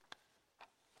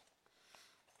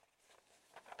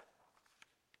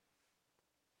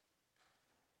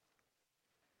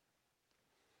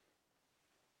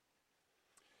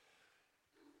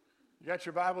You got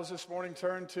your Bibles this morning,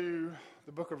 turn to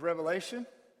the book of Revelation,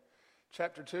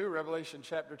 chapter 2, Revelation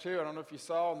chapter 2. I don't know if you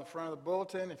saw on the front of the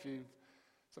bulletin,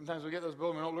 sometimes we get those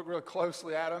bulletins, we don't look real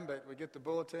closely at them, but we get the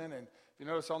bulletin, and if you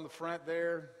notice on the front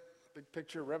there, big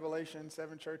picture, Revelation,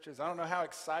 7 churches. I don't know how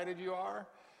excited you are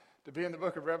to be in the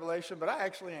book of Revelation, but I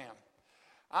actually am.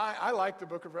 I like the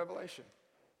book of Revelation.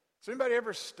 Has anybody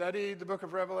ever studied the book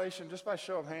of Revelation? Just by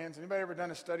show of hands, anybody ever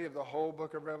done a study of the whole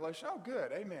book of Revelation? Oh,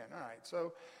 good, amen, all right,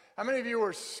 so how many of you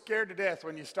were scared to death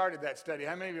when you started that study?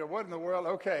 How many of you, what in the world?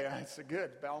 Okay, that's good,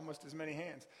 almost as many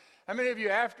hands. How many of you,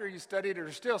 after you studied,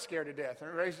 are still scared to death?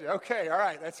 Okay, all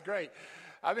right, that's great.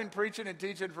 I've been preaching and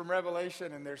teaching from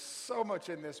Revelation, and there's so much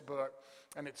in this book,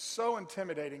 and it's so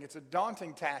intimidating. It's a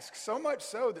daunting task, so much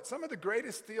so that some of the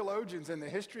greatest theologians in the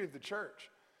history of the church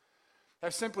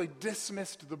have simply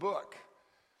dismissed the book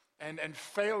and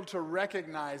failed to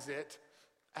recognize it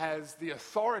as the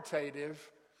authoritative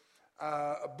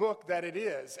a book that it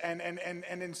is. And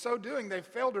in so doing, they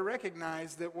failed to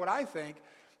recognize that what I think,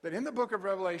 that in the book of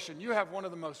Revelation, you have one of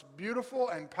the most beautiful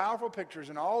and powerful pictures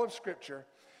in all of Scripture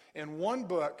in one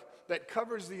book that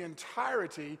covers the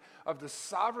entirety of the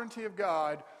sovereignty of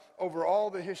God over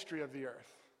all the history of the earth.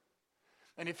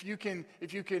 And if you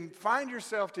can find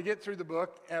yourself to get through the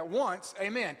book at once,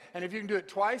 amen. And if you can do it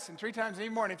twice and 3 times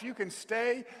anymore, and if you can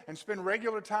stay and spend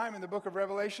regular time in the book of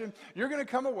Revelation, you're going to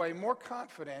come away more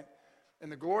confident in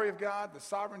the glory of God, the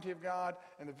sovereignty of God,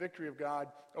 and the victory of God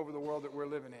over the world that we're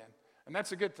living in. And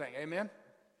that's a good thing, amen?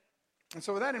 And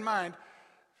so with that in mind,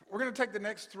 we're going to take the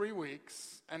next 3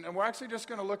 weeks, and we're actually just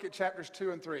going to look at chapters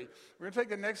 2 and 3. We're going to take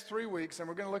the next 3 weeks, and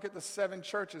we're going to look at the 7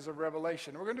 churches of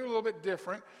Revelation. We're going to do a little bit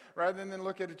different. Rather than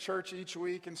look at a church each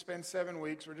week and spend 7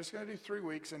 weeks, we're just going to do 3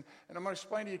 weeks, and I'm going to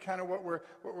explain to you kind of what we're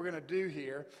going to do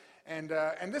here. And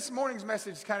this morning's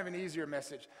message is kind of an easier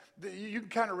message. You can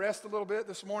kind of rest a little bit.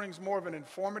 This morning's more of an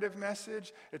informative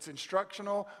message. It's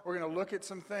instructional. We're going to look at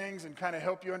some things and kind of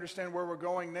help you understand where we're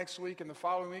going next week and the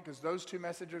following week, because those 2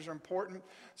 messages are important.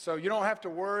 So you don't have to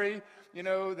worry,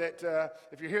 that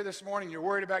if you're here this morning, you're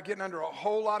worried about getting under a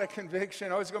whole lot of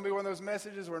conviction. Oh, it's going to be one of those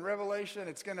messages where in Revelation,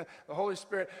 the Holy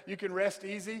Spirit, you can rest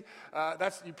easy.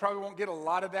 You probably won't get a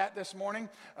lot of that this morning,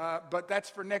 but that's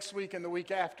for next week and the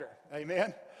week after.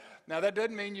 Amen? Now, that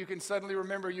doesn't mean you can suddenly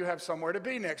remember you have somewhere to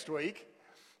be next week.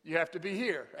 You have to be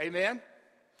here. Amen?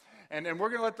 And we're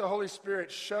going to let the Holy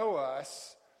Spirit show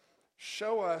us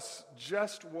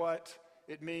just what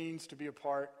it means to be a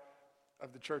part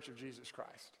of the Church of Jesus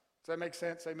Christ. Does that make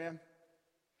sense? Amen?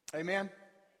 Amen?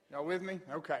 Y'all with me?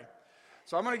 Okay.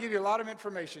 So I'm going to give you a lot of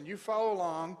information. You follow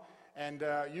along, and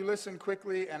you listen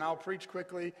quickly, and I'll preach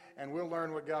quickly, and we'll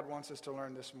learn what God wants us to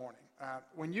learn this morning.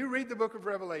 When you read the book of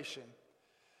Revelation,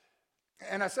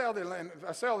 and I say all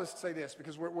this to say this,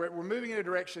 because we're moving in a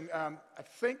direction. I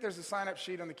think there's a sign-up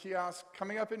sheet on the kiosk.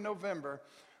 Coming up in November,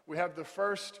 we have the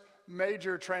first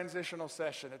major transitional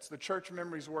session. It's the Church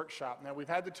Memories Workshop. Now, we've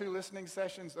had the 2 listening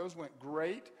sessions. Those went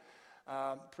great.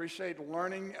 Appreciate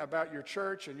learning about your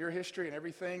church and your history and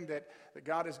everything that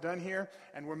God has done here.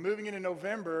 And we're moving into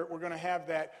November. We're going to have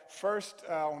that first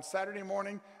on Saturday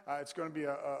morning. It's going to be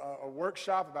a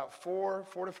workshop about 4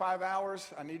 to 5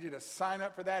 hours. I need you to sign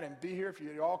up for that and be here if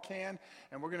you all can.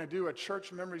 And we're going to do a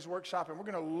Church Memories Workshop, and we're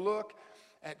going to look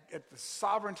at the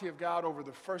sovereignty of God over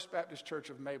the First Baptist Church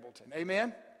of Mableton.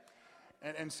 Amen?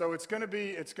 And so it's going to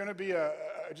be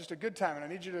just a good time, and I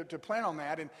need you to plan on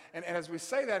that. And as we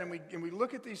say that, and we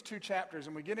look at these 2 chapters,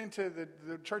 and we get into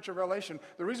the Church of Revelation,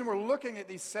 the reason we're looking at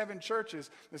these 7 churches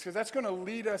is because that's going to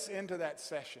lead us into that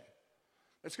session.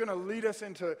 It's going to lead us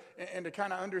into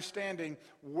kind of understanding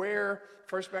where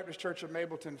First Baptist Church of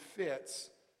Mableton fits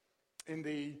in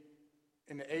the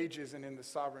ages and in the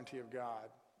sovereignty of God,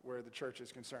 where the church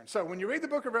is concerned. So when you read the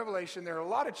book of Revelation, there are a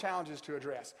lot of challenges to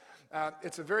address.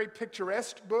 It's a very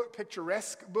picturesque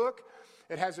book.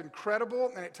 It has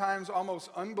incredible and at times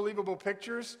almost unbelievable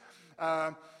pictures.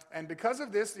 And because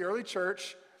of this, the early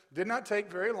church did not take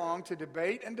very long to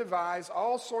debate and devise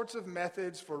all sorts of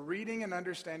methods for reading and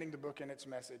understanding the book and its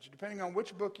message. Depending on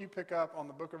which book you pick up on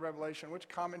the book of Revelation, which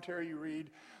commentary you read,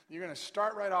 you're going to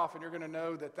start right off and you're going to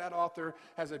know that author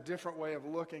has a different way of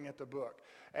looking at the book.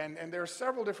 And there are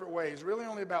several different ways, really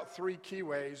only about 3 key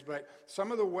ways, but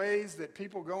some of the ways that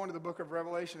people go into the book of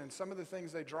Revelation and some of the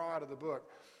things they draw out of the book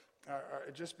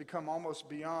just become almost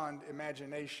beyond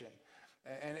imagination.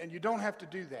 And you don't have to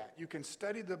do that. You can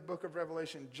study the book of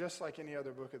Revelation just like any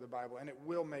other book of the Bible, and it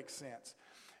will make sense.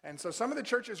 And so some of the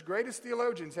church's greatest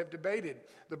theologians have debated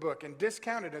the book and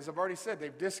discounted, as I've already said,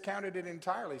 they've discounted it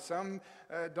entirely. Some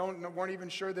weren't even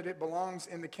sure that it belongs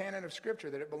in the canon of Scripture,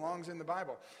 that it belongs in the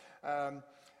Bible.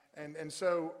 And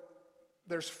so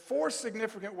there's 4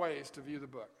 significant ways to view the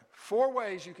book. 4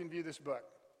 ways you can view this book.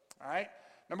 All right?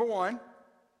 Number 1,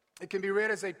 it can be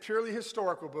read as a purely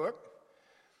historical book.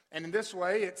 And in this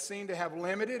way, it's seen to have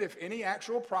limited, if any,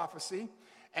 actual prophecy,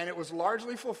 and it was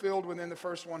largely fulfilled within the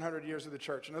first 100 years of the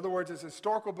church. In other words, it's a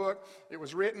historical book. It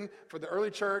was written for the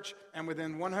early church, and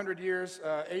within 100 years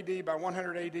AD, by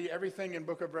 100 AD, everything in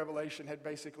book of Revelation had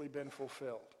basically been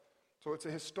fulfilled. So it's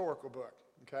a historical book,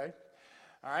 okay?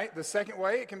 All right, the second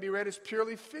way, it can be read as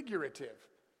purely figurative.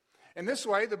 In this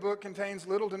way, the book contains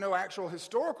little to no actual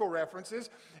historical references,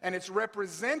 and it's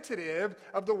representative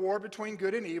of the war between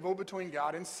good and evil, between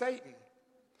God and Satan.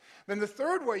 Then the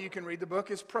third way you can read the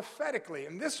book is prophetically.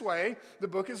 In this way, the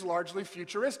book is largely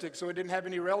futuristic, so it didn't have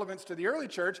any relevance to the early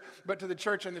church, but to the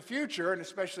church in the future, and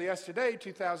especially us today,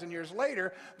 2,000 years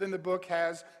later, then the book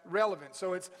has relevance.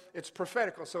 So it's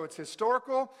prophetical. So it's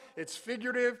historical, it's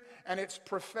figurative, and it's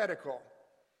prophetical.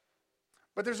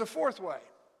 But there's a fourth way.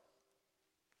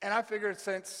 And I figured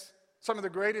since some of the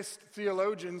greatest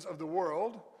theologians of the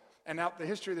world and out the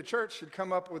history of the church should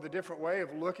come up with a different way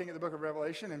of looking at the book of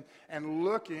Revelation and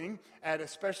looking at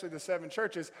especially the 7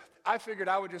 churches, I figured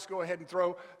I would just go ahead and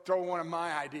throw one of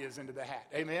my ideas into the hat.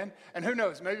 Amen? And who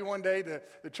knows, maybe one day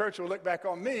the church will look back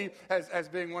on me as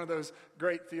being one of those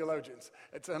great theologians.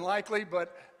 It's unlikely,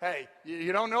 but hey,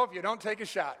 you don't know if you don't take a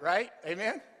shot, right?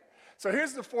 Amen? So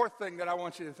here's the fourth thing that I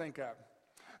want you to think of.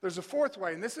 There's a fourth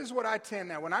way, and this is what I tend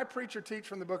now. When I preach or teach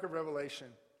from the book of Revelation,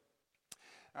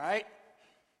 all right,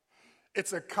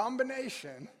 it's a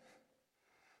combination.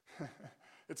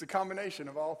 It's a combination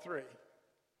of all 3.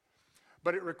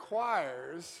 But it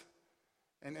requires,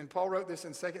 and Paul wrote this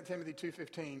in 2 Timothy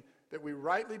 2:15, that we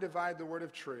rightly divide the word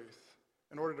of truth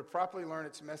in order to properly learn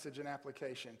its message and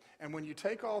application. And when you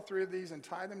take all 3 of these and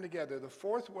tie them together, the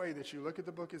fourth way that you look at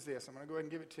the book is this. I'm going to go ahead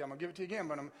and give it to you. I'm going to give it to you again,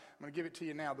 but I'm going to give it to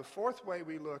you now. The fourth way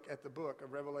we look at the book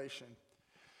of Revelation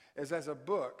is as a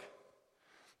book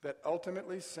that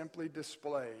ultimately simply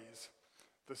displays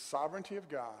the sovereignty of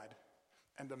God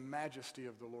and the majesty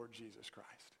of the Lord Jesus Christ.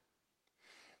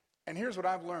 And here's what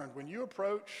I've learned. When you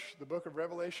approach the book of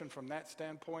Revelation from that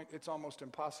standpoint, it's almost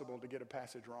impossible to get a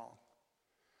passage wrong.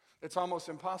 It's almost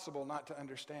impossible not to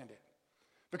understand it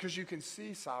because you can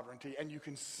see sovereignty and you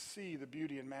can see the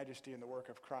beauty and majesty in the work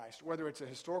of Christ. Whether it's a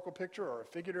historical picture or a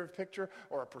figurative picture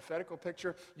or a prophetical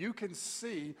picture, you can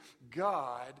see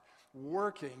God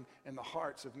working in the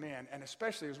hearts of men, and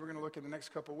especially as we're going to look in the next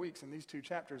couple of weeks in these 2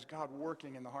 chapters, God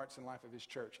working in the hearts and life of his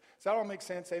church. Does that all make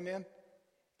sense? Amen?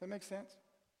 Does that make sense?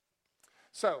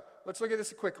 So let's look at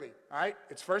this quickly. All right,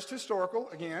 it's first historical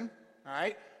again. All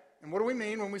right, and what do we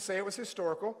mean when we say it was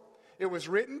historical? It was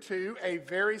written to a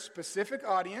very specific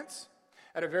audience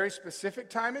at a very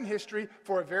specific time in history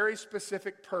for a very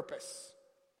specific purpose.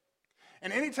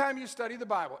 And anytime you study the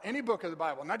Bible, any book of the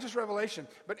Bible, not just Revelation,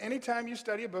 but anytime you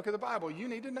study a book of the Bible, you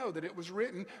need to know that it was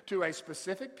written to a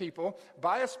specific people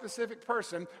by a specific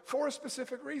person for a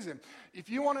specific reason. If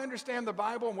you want to understand the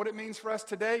Bible and what it means for us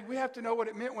today, we have to know what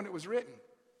it meant when it was written.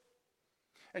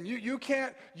 And you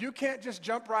can't just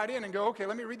jump right in and go, okay,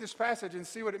 let me read this passage and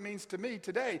see what it means to me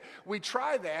today. We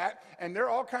try that, and there are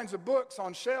all kinds of books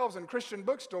on shelves in Christian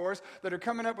bookstores that are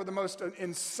coming up with the most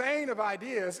insane of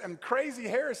ideas and crazy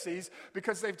heresies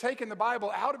because they've taken the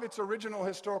Bible out of its original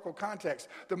historical context.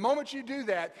 The moment you do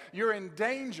that, you're in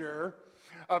danger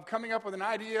of coming up with an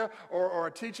idea or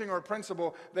a teaching or a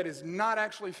principle that is not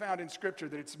actually found in Scripture,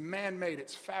 that it's man-made,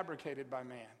 it's fabricated by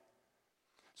man.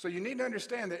 So you need to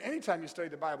understand that anytime you study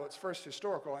the Bible, it's first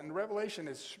historical, and Revelation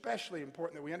is especially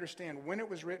important that we understand when it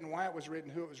was written, why it was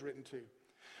written, who it was written to.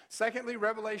 Secondly,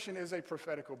 Revelation is a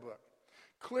prophetical book.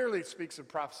 Clearly it speaks of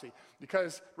prophecy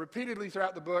because repeatedly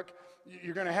throughout the book,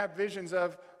 you're going to have visions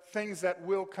of things that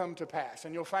will come to pass.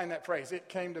 And you'll find that phrase, it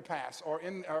came to pass,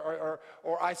 or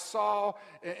I saw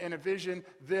in a vision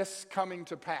this coming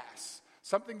to pass.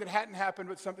 Something that hadn't happened,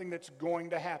 but something that's going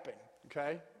to happen,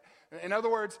 okay? In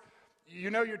other words, you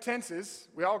know your tenses.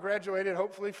 We all graduated,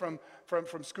 hopefully, from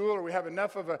school, or we have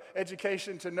enough of an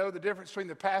education to know the difference between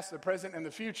the past, the present, and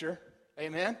the future.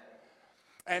 Amen?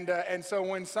 And so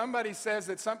when somebody says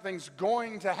that something's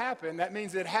going to happen, that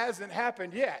means it hasn't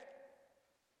happened yet.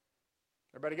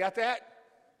 Everybody got that?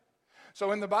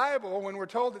 So in the Bible, when we're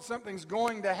told that something's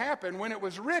going to happen, when it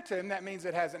was written, that means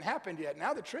it hasn't happened yet.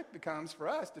 Now the trick becomes for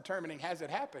us determining has it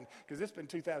happened, because it's been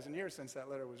 2,000 years since that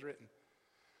letter was written.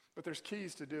 But there's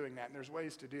keys to doing that, and there's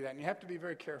ways to do that, and you have to be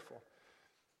very careful.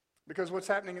 Because what's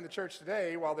happening in the church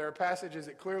today, while there are passages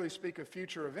that clearly speak of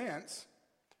future events,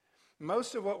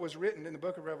 most of what was written in the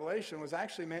book of Revelation was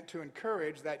actually meant to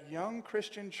encourage that young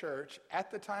Christian church at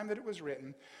the time that it was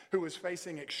written, who was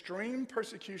facing extreme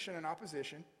persecution and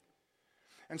opposition,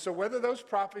 And so whether those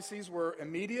prophecies were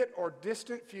immediate or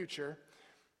distant future,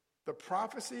 the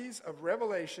prophecies of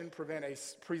Revelation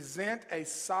present a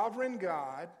sovereign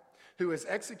God who is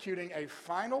executing a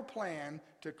final plan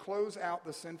to close out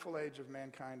the sinful age of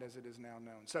mankind as it is now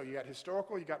known. So you got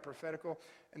historical, you got prophetical,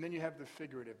 and then you have the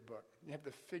figurative book. You have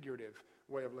the figurative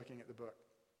way of looking at the book.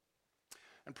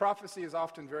 And prophecy is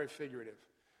often very figurative.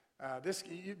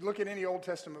 You look at any Old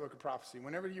Testament book of prophecy.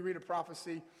 Whenever you read a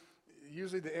prophecy,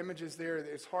 usually the image is there.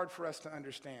 It's hard for us to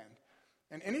understand.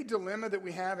 And any dilemma that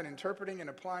we have in interpreting and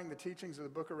applying the teachings of the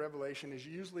book of Revelation is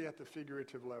usually at the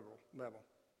figurative level.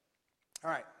 All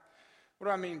right, what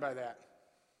do I mean by that?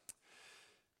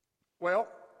 Well,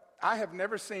 I have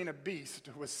never seen a beast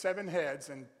with 7 heads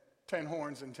and 10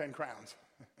 horns and 10 crowns.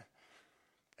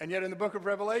 And yet in the book of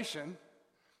Revelation,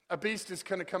 a beast is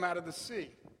going to come out of the sea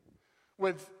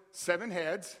with 7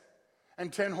 heads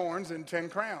and 10 horns and 10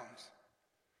 crowns.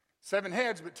 7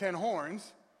 heads but 10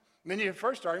 horns. And then you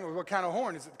first starting with what kind of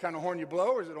horn? Is it the kind of horn you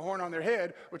blow, or is it a horn on their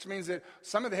head? Which means that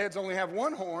some of the heads only have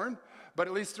 1 horn, but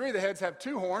at least 3 of the heads have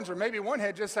 2 horns, or maybe one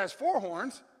head just has 4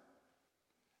 horns.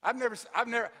 I've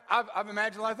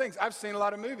imagined a lot of things. I've seen a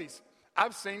lot of movies.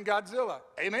 I've seen Godzilla.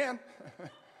 Amen.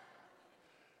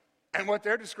 And what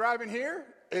they're describing here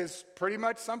is pretty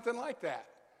much something like that.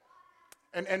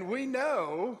 And we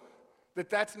know that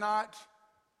that's not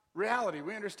reality.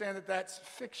 We understand that that's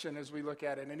fiction as we look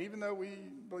at it. And even though we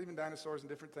believe in dinosaurs and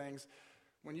different things,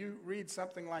 when you read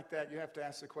something like that, you have to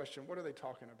ask the question, what are they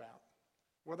talking about?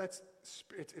 Well, it's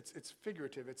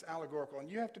figurative, it's allegorical, and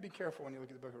you have to be careful when you look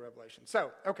at the book of Revelation.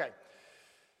 So, okay,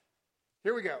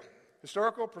 here we go.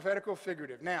 Historical, prophetical,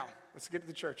 figurative. Now, let's get to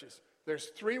the churches. There's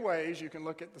 3 ways you can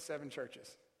look at the 7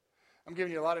 churches. I'm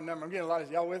giving you a lot of numbers. I'm getting a lot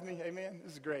of, y'all with me? Amen?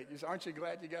 This is great. Aren't you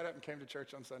glad you got up and came to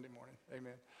church on Sunday morning?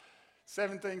 Amen.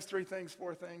 7 things, 3 things,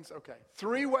 4 things. Okay.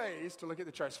 3 ways to look at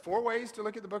the church. 4 ways to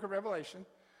look at the book of Revelation.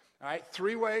 All right.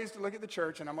 3 ways to look at the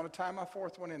church, and I'm going to tie my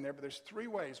 4th one in there, but there's 3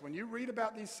 ways. When you read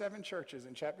about these 7 churches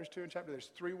in chapters 2 and chapter,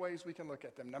 there's 3 ways we can look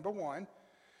at them. Number 1,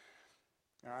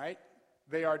 all right,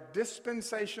 they are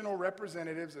dispensational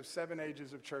representatives of 7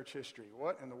 ages of church history.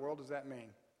 What in the world does that mean?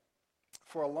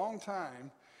 For a long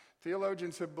time,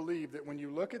 theologians have believed that when you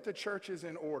look at the churches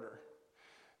in order,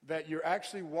 that you're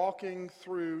actually walking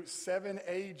through 7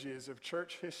 ages of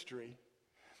church history,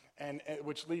 and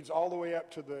which leads all the way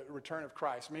up to the return of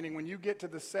Christ. Meaning when you get to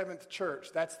the 7th church,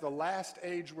 that's the last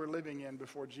age we're living in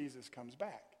before Jesus comes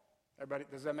back. Everybody,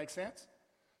 does that make sense?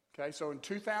 Okay, so in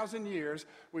 2,000 years,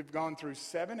 we've gone through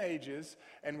 7 ages,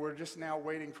 and we're just now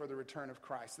waiting for the return of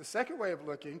Christ. The second way of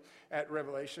looking at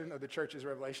Revelation, of the church's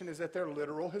Revelation, is that they're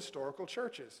literal historical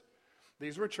churches.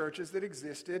 These were churches that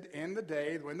existed in the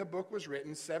day when the book was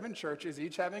written, 7 churches,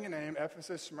 each having a name: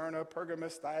 Ephesus, Smyrna,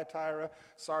 Pergamos, Thyatira,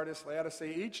 Sardis,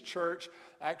 Laodicea. Each church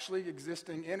actually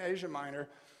existing in Asia Minor.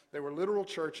 They were literal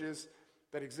churches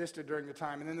that existed during the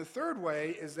time. And then the third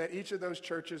way is that each of those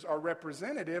churches are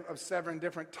representative of 7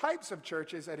 different types of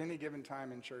churches at any given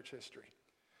time in church history.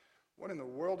 What in the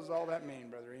world does all that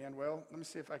mean, Brother Ian? Well, let me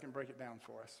see if I can break it down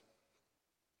for us.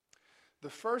 The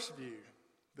first view,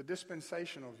 the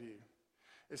dispensational view,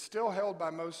 is still held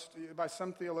by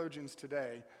some theologians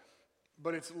today,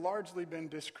 but it's largely been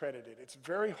discredited. It's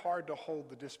very hard to hold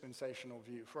the dispensational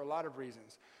view for a lot of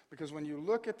reasons. Because when you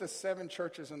look at the 7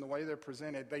 churches and the way they're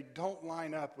presented, they don't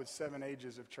line up with 7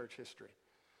 ages of church history.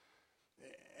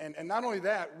 And not only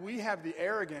that, we have the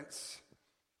arrogance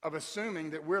of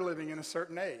assuming that we're living in a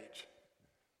certain age.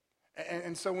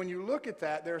 And so when you look at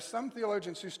that, there are some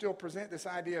theologians who still present this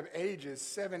idea of ages,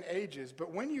 7 ages.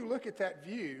 But when you look at that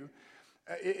view,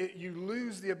 you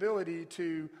lose the ability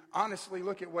to honestly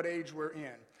look at what age we're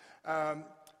in.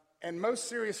 And most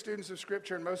serious students of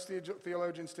Scripture and most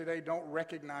theologians today don't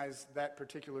recognize that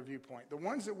particular viewpoint. The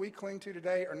ones that we cling to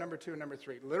today are number 2 and number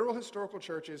 3, literal historical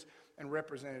churches and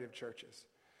representative churches.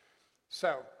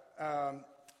 So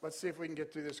let's see if we can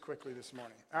get through this quickly this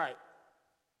morning. All right.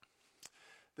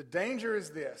 The danger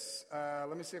is this.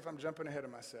 Let me see if I'm jumping ahead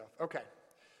of myself. Okay.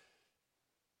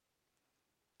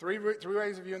 Three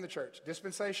ways of viewing the church: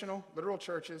 dispensational, literal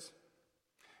churches,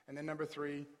 and then number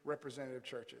 3, representative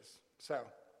churches. So,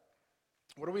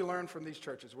 what do we learn from these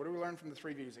churches? What do we learn from the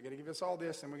 3 views? I'm going to give us all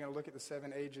this, and we're going to look at the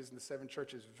 7 ages and the 7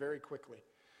 churches very quickly.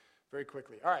 Very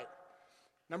quickly. All right.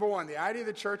 Number 1, the idea of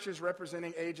the churches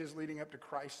representing ages leading up to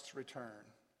Christ's return.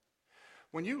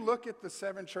 When you look at the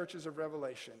 7 churches of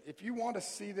Revelation, if you want to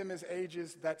see them as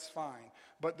ages, that's fine.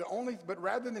 But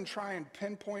rather than try and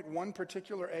pinpoint one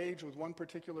particular age with one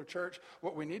particular church,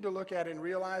 what we need to look at and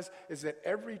realize is that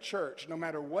every church, no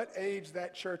matter what age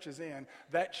that church is in,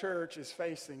 that church is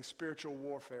facing spiritual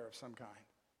warfare of some kind.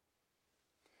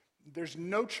 There's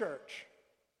no church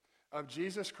of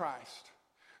Jesus Christ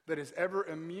that is ever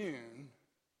immune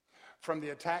from the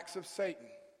attacks of Satan.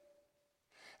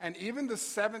 And even the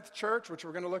seventh church, which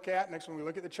we're going to look at next when we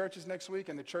look at the churches next week,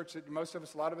 and the church that most of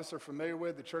us, a lot of us are familiar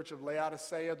with, the church of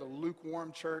Laodicea, the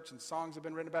lukewarm church, and songs have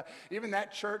been written about. Even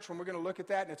that church, when we're going to look at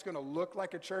that, and it's going to look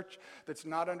like a church that's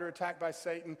not under attack by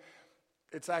Satan,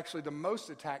 it's actually the most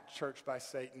attacked church by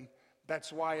Satan.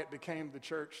 That's why it became the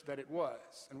church that it was.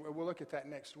 And we'll look at that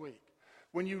next week.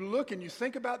 When you look and you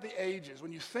think about the ages,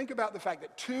 when you think about the fact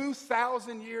that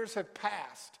 2,000 years have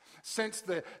passed since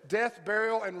the death,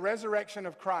 burial, and resurrection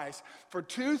of Christ, for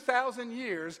 2,000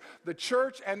 years, the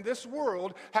church and this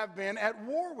world have been at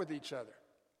war with each other.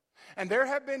 And there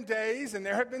have been days, and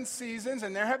there have been seasons,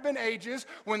 and there have been ages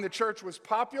when the church was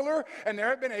popular, and there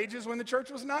have been ages when the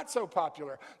church was not so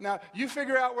popular. Now, you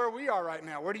figure out where we are right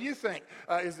now. Where do you think?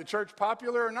 Is the church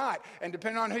popular or not? And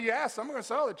depending on who you ask, some are going to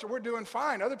say, oh, we're doing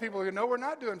fine. Other people are going to know we're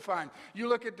not doing fine. You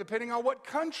look at, depending on what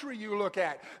country you look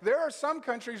at. There are some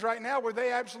countries right now where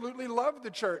they absolutely love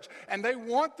the church, and they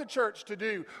want the church to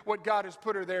do what God has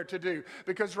put her there to do,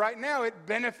 because right now it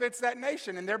benefits that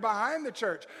nation, and they're behind the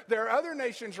church. There are other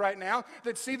nations right now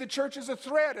that see the church as a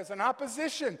threat, as an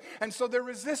opposition, and so they're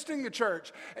resisting the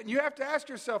church. And you have to ask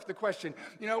yourself the question,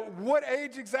 what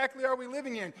age exactly are we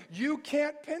living in? You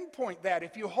can't pinpoint that.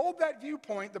 If you hold that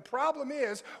viewpoint, the problem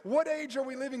is, what age are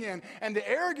we living in? And the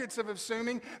arrogance of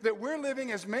assuming that we're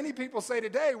living, as many people say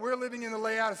today, we're living in the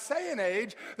Laodicean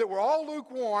age, that we're all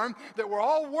lukewarm, that we're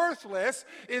all worthless,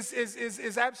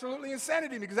 is absolutely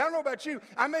insanity. Because I don't know about you,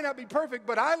 I may not be perfect,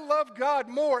 but I love God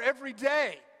more every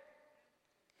day.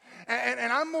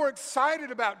 And I'm more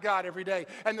excited about God every day.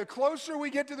 And the closer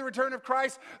we get to the return of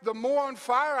Christ, the more on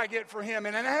fire I get for him.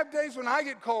 And I have days when I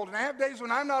get cold, and I have days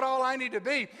when I'm not all I need to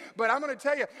be. But I'm going to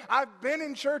tell you, I've been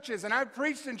in churches, and I've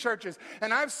preached in churches,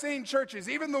 and I've seen churches,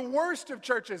 even the worst of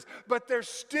churches, but they're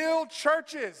still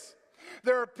churches.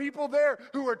 There are people there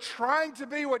who are trying to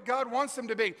be what God wants them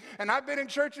to be. And I've been in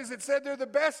churches that said they're the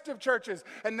best of churches,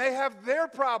 and they have their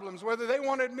problems, whether they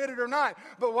want to admit it or not.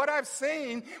 But what I've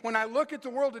seen when I look at the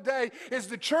world today is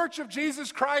the church of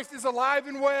Jesus Christ is alive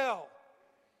and well.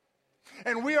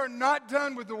 And we are not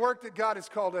done with the work that God has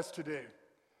called us to do.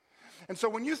 And so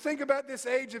when you think about this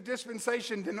age of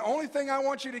dispensation, then the only thing I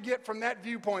want you to get from that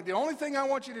viewpoint, the only thing I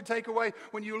want you to take away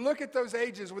when you look at those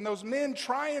ages, when those men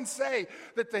try and say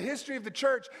that the history of the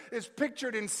church is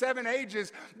pictured in 7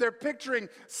 ages, they're picturing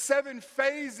 7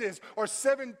 phases or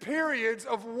 7 periods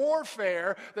of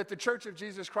warfare that the church of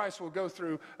Jesus Christ will go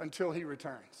through until he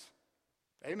returns.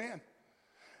 Amen.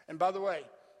 And by the way,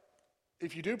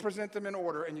 if you do present them in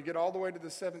order and you get all the way to the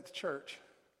 7th church,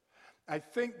 I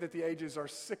think that the ages are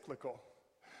cyclical,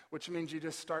 which means you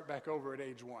just start back over at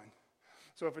age 1.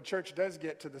 So if a church does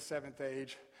get to the 7th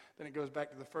age, then it goes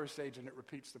back to the first age and it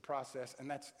repeats the process, and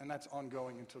that's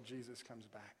ongoing until Jesus comes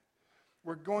back.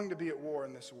 We're going to be at war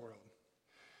in this world.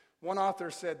 One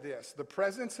author said this: the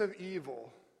presence of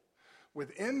evil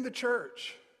within the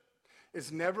church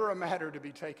is never a matter to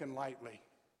be taken lightly.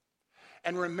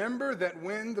 And remember that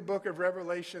when the book of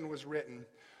Revelation was written,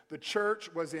 the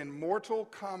church was in mortal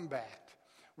combat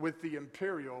with the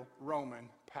imperial Roman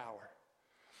power.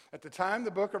 At the time the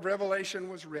book of Revelation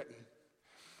was written,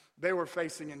 they were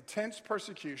facing intense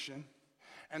persecution,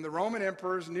 and the Roman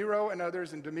emperors, Nero and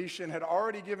others, and Domitian had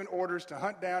already given orders to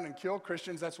hunt down and kill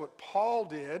Christians. That's what Paul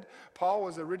did. Paul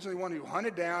was originally one who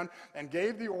hunted down and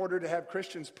gave the order to have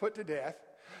Christians put to death.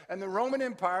 And the Roman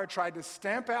Empire tried to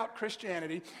stamp out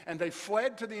Christianity, and they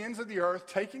fled to the ends of the earth,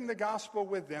 taking the gospel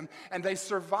with them, and they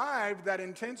survived that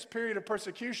intense period of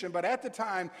persecution. But at the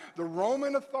time, the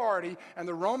Roman authority and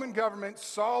the Roman government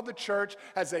saw the church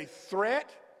as a threat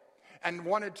and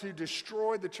wanted to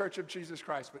destroy the church of Jesus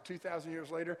Christ. But 2,000 years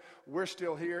later, we're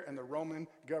still here, and the Roman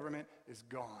government is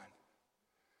gone.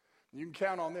 You can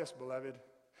count on this, beloved.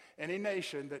 Any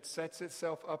nation that sets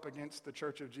itself up against the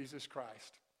church of Jesus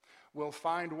Christ will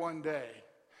find one day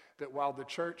that while the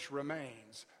church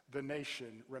remains, the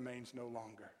nation remains no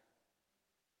longer.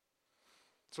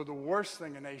 So the worst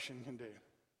thing a nation can do,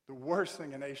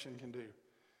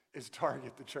 is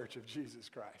target the church of Jesus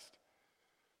Christ.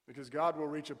 Because God will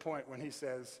reach a point when he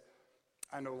says,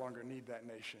 I no longer need that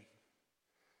nation.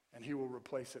 And he will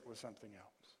replace it with something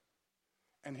else.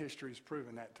 And history's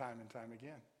proven that time and time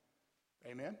again.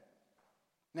 Amen?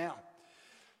 Now,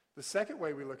 the second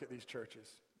way we look at these churches,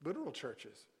 literal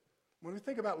churches. When we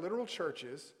think about literal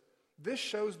churches, this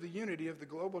shows the unity of the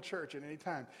global church at any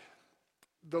time.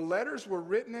 The letters were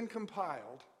written and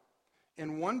compiled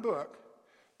in one book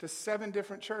to 7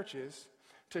 different churches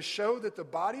to show that the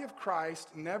body of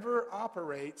Christ never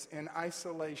operates in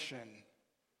isolation.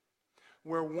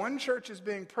 Where one church is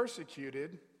being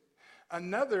persecuted,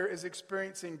 Another is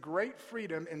experiencing great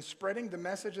freedom in spreading the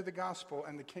message of the gospel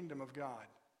and the kingdom of God.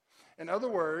 In other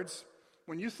words,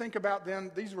 when you think about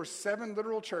them, these were 7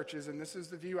 literal churches, and this is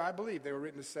the view I believe. They were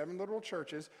written to 7 literal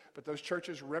churches, but those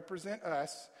churches represent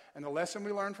us, and the lesson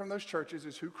we learn from those churches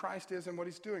is who Christ is and what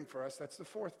he's doing for us. That's the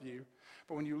 4th view.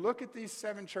 But when you look at these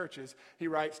 7 churches, he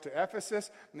writes to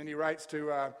Ephesus, and then he writes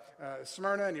to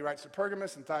Smyrna, and he writes to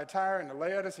Pergamos and Thyatira and to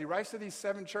Laodicea. He writes to these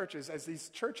 7 churches. As these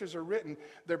churches are written,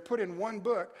 they're put in one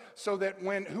book so that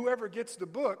when whoever gets the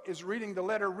book is reading the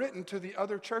letter written to the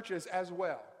other churches as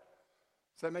well.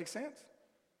 Does that make sense?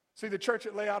 See, the church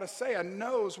at Laodicea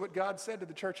knows what God said to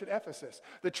the church at Ephesus.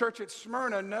 The church at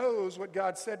Smyrna knows what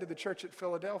God said to the church at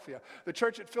Philadelphia. The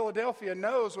church at Philadelphia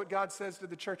knows what God says to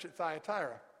the church at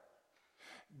Thyatira.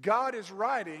 God is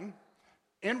writing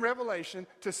in Revelation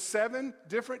to 7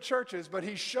 different churches, but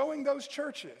he's showing those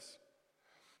churches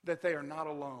that they are not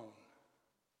alone.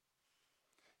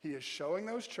 He is showing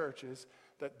those churches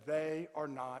that they are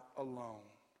not alone.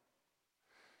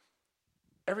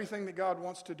 Everything that God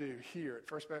wants to do here at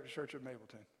First Baptist Church of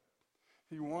Mableton,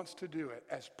 he wants to do it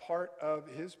as part of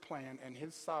his plan and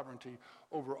his sovereignty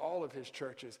over all of his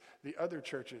churches, the other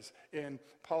churches in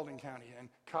Paulding County and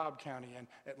Cobb County and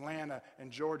Atlanta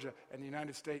and Georgia and the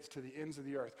United States to the ends of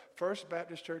the earth. First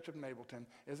Baptist Church of Mableton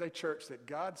is a church that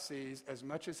God sees as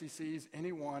much as he sees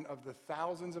any one of the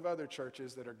thousands of other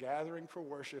churches that are gathering for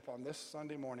worship on this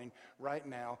Sunday morning right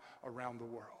now around the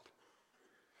world.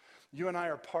 You and I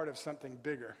are part of something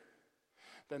bigger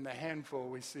than the handful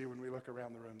we see when we look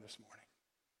around the room this morning.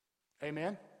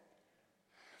 Amen?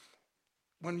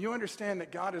 When you understand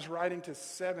that God is writing to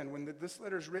 7, when this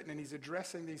letter is written and he's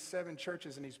addressing these 7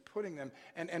 churches and he's putting them,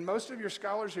 and most of your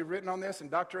scholars who've written on this,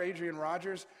 and Dr. Adrian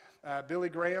Rogers, Billy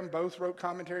Graham, both wrote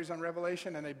commentaries on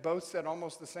Revelation, and they both said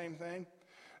almost the same thing.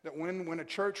 That when a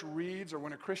church reads or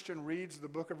when a Christian reads the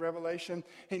book of Revelation,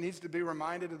 he needs to be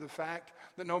reminded of the fact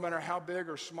that no matter how big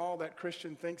or small that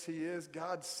Christian thinks he is,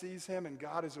 God sees him and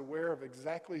God is aware of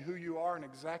exactly who you are and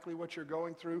exactly what you're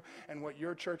going through and what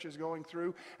your church is going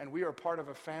through. And we are part of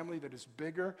a family that is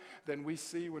bigger than we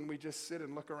see when we just sit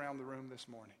and look around the room this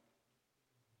morning.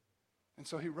 And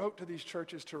so he wrote to these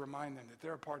churches to remind them that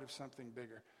they're a part of something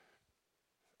bigger.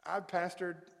 I've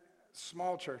pastored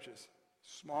small churches.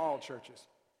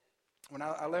 When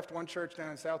I left one church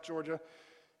down in South Georgia,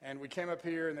 and we came up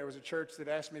here, and there was a church that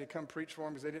asked me to come preach for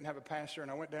them because they didn't have a pastor, and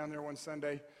I went down there one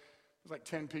Sunday. It was like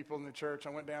 10 people in the church. I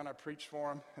went down, I preached for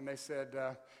them, and they said,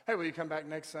 hey, will you come back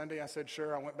next Sunday? I said,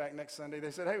 sure. I went back next Sunday.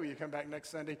 They said, hey, will you come back next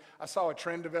Sunday? I saw a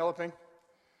trend developing,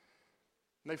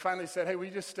 and they finally said, hey, will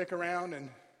you just stick around? And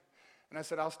I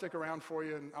said, I'll stick around for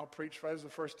you, and I'll preach for you. This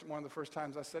was one of the first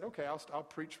times I said, okay, I'll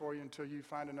preach for you until you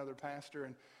find another pastor.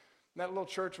 And that little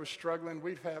church was struggling.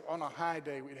 On a high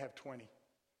day, we'd have 20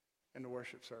 in the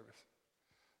worship service.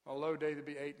 On a low day, there'd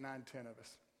be 8, 9, 10 of us.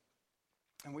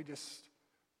 And we just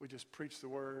preached the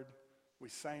word. We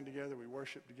sang together. We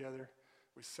worshiped together.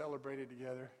 We celebrated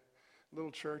together. Little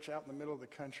church out in the middle of the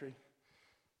country.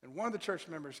 And one of the church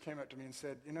members came up to me and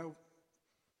said,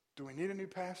 do we need a new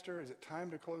pastor? Is it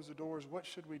time to close the doors? What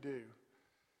should we do?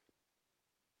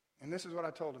 And this is what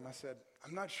I told him. I said,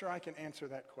 I'm not sure I can answer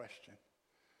that question.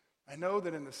 I know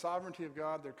that in the sovereignty of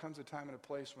God, there comes a time and a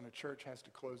place when a church has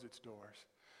to close its doors.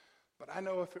 But I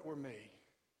know if it were me,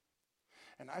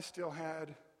 and I still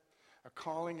had a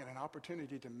calling and an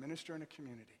opportunity to minister in a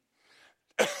community,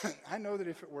 I know that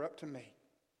if it were up to me,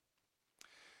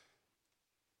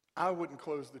 I wouldn't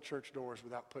close the church doors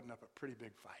without putting up a pretty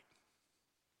big fight.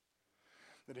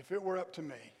 That if it were up to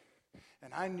me,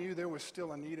 and I knew there was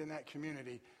still a need in that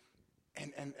community,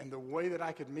 and the way that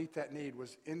I could meet that need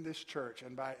was in this church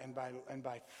and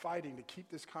by fighting to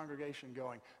keep this congregation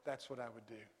going, that's what I would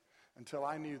do. Until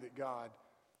I knew that God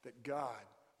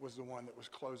was the one that was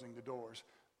closing the doors.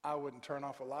 I wouldn't turn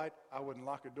off a light. I wouldn't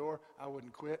lock a door. I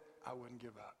wouldn't quit. I wouldn't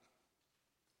give up.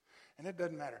 And it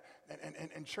doesn't matter.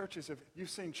 And churches, you've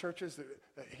seen churches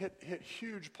that hit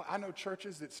huge. I know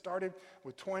churches that started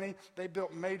with 20. They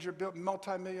built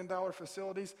multi-million-dollar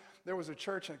facilities. There was a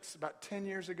church about 10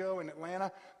 years ago in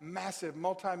Atlanta, massive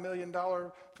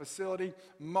multi-million-dollar facility,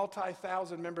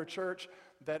 multi-thousand-member church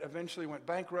that eventually went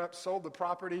bankrupt, sold the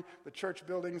property. The church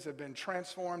buildings have been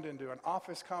transformed into an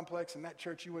office complex. In that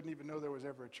church, you wouldn't even know there was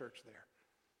ever a church there.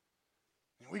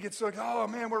 And we get so excited, oh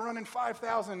man, we're running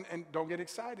 5,000, and don't get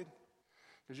excited.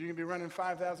 Because you can be running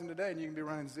 5,000 today and you can be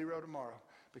running 0 tomorrow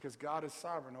because God is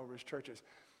sovereign over his churches.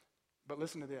 But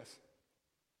listen to this.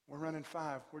 We're running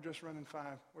 5. We're just running 5.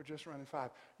 We're just running 5.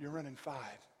 You're running 5.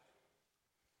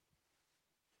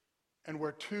 And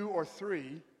where 2 or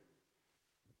 3.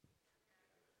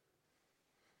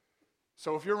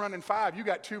 So if you're running 5, you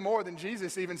got 2 more than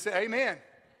Jesus even said. Amen.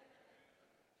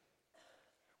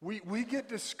 We get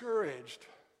discouraged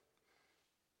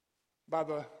by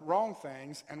the wrong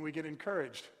things, and we get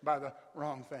encouraged by the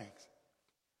wrong things.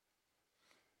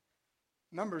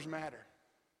 Numbers matter.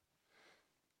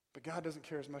 But God doesn't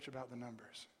care as much about the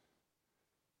numbers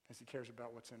as he cares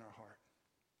about what's in our heart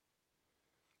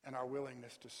and our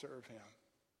willingness to serve him.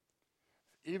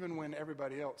 Even when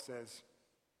everybody else says,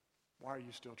 why are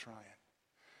you still trying?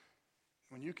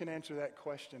 When you can answer that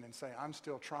question and say, I'm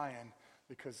still trying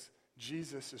because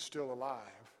Jesus is still alive,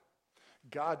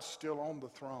 God's still on the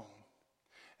throne,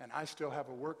 and I still have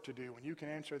a work to do. When you can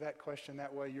answer that question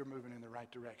that way, you're moving in the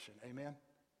right direction. Amen?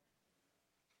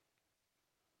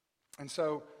 And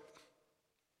so,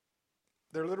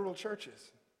 they're literal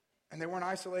churches, and they weren't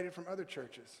isolated from other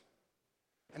churches.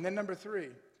 And then number 3,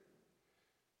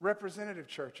 representative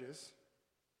churches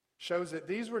shows that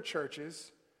these were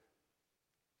churches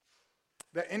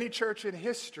that any church in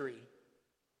history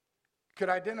could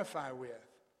identify with.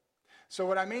 So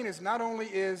what I mean is, not only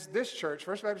is this church,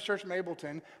 First Baptist Church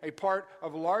Mableton, a part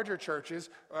of larger churches,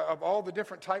 of all the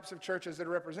different types of churches that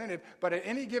are represented, but at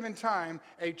any given time,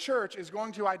 a church is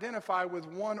going to identify with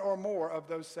one or more of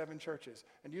those 7 churches,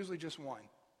 and usually just one.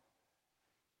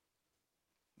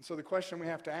 And so the question we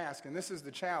have to ask, and this is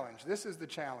the challenge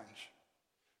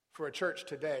for a church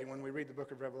today when we read the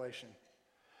book of Revelation.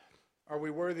 Are we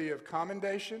worthy of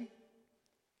commendation,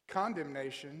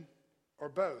 condemnation, or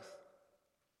both?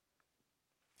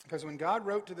 Because when God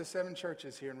wrote to the 7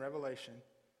 churches here in Revelation,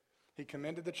 he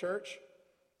commended the church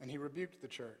and he rebuked the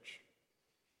church.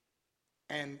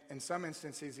 And in some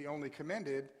instances, he only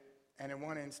commended, and in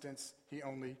one instance, he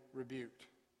only rebuked.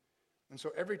 And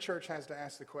so every church has to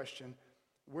ask the question,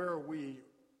 where are we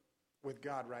with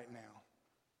God right now?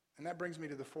 And that brings me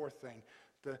to the 4th thing.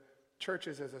 The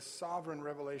churches as a sovereign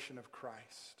revelation of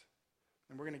Christ.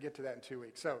 And we're going to get to that in 2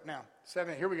 weeks. So now,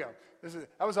 7, here we go.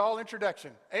 That was all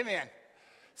introduction. Amen.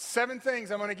 7 things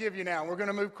I'm going to give you now. We're going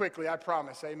to move quickly, I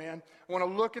promise. Amen. I want to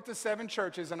look at the 7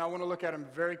 churches, and I want to look at them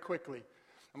very quickly.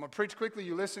 I'm going to preach quickly.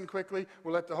 You listen quickly.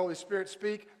 We'll let the Holy Spirit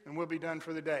speak, and we'll be done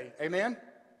for the day. Amen.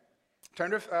 Turn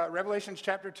to Revelation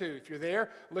chapter 2. If you're there,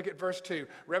 look at verse 2.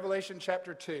 Revelation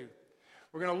chapter 2.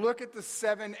 We're going to look at the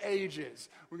 7 ages.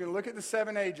 We're going to look at the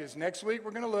 7 ages. Next week,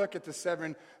 we're going to look at the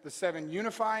seven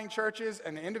unifying churches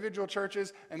and the individual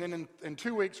churches. And then in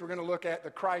 2 weeks, we're going to look at the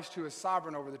Christ who is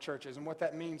sovereign over the churches and what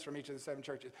that means from each of the 7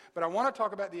 churches. But I want to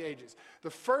talk about the ages. The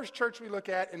first church we look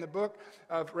at in the book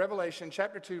of Revelation,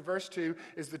 chapter 2, verse 2,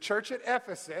 is the church at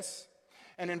Ephesus.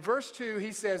 And in verse 2,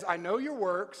 he says, I know your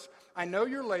works, I know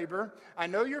your labor, I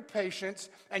know your patience,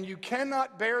 and you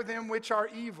cannot bear them which are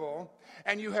evil,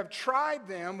 and you have tried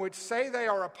them which say they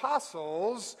are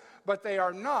apostles, but they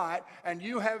are not, and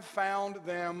you have found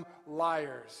them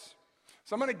liars.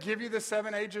 So I'm going to give you the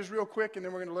 7 ages real quick, and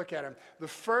then we're going to look at them. The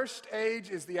first age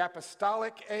is the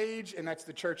apostolic age, and that's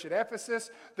the church at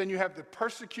Ephesus. Then you have the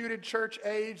persecuted church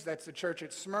age, that's the church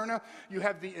at Smyrna. You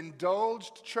have the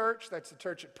indulged church, that's the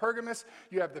church at Pergamos.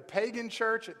 You have the pagan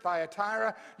church at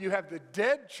Thyatira. You have the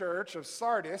dead church of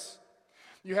Sardis.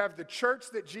 You have the church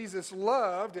that Jesus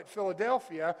loved at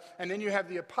Philadelphia, and then you have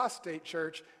the apostate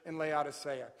church in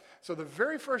Laodicea. So the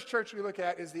very first church we look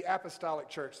at is the apostolic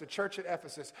church, the church at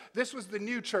Ephesus. This was the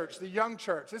new church, the young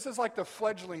church. This is like the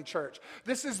fledgling church.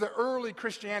 This is the early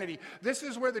Christianity. This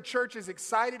is where the church is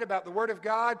excited about the Word of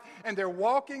God, and they're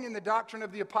walking in the doctrine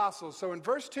of the apostles. So in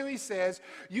verse 2 he says,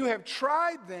 you have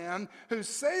tried them who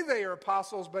say they are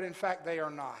apostles, but in fact they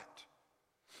are not.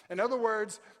 In other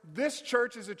words, this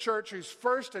church is a church whose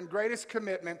first and greatest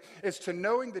commitment is to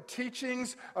knowing the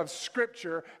teachings of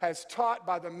Scripture as taught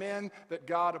by the men that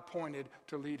God appointed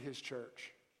to lead his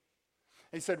church.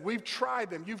 He said, we've tried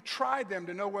them. You've tried them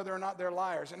to know whether or not they're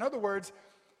liars. In other words,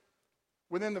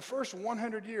 within the first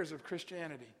 100 years of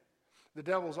Christianity, the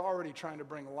devil's already trying to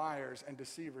bring liars and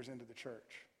deceivers into the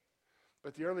church.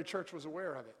 But the early church was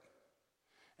aware of it,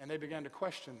 and they began to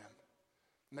question them.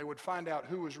 And they would find out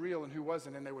who was real and who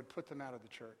wasn't, and they would put them out of the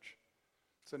church.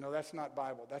 So no, that's not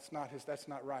Bible. That's not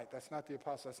right. That's not the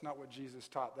apostle. That's not what Jesus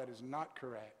taught. That is not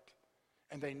correct.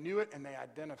 And they knew it and they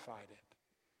identified it.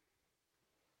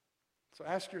 So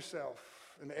ask yourself,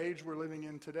 in the age we're living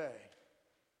in today,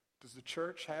 does the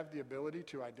church have the ability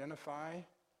to identify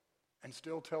and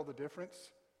still tell the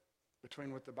difference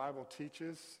between what the Bible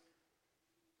teaches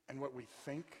and what we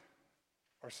think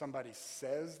or somebody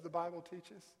says the Bible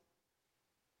teaches?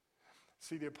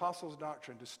 See, the apostles'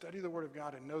 doctrine, to study the Word of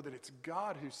God and know that it's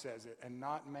God who says it and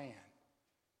not man,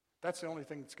 that's the only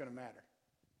thing that's going to matter.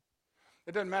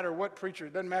 It doesn't matter what preacher,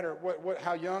 it doesn't matter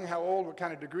how young, how old, what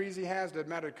kind of degrees he has, doesn't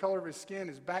matter the color of his skin,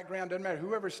 his background, doesn't matter.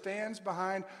 Whoever stands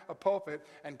behind a pulpit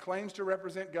and claims to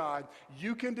represent God,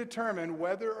 you can determine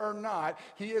whether or not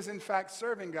he is in fact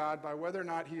serving God by whether or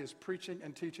not he is preaching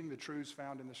and teaching the truths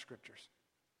found in the Scriptures.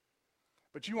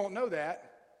 But you won't know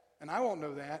that, and I won't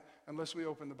know that, unless we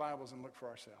open the Bibles and look for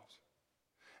ourselves.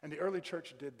 And the early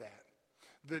church did that.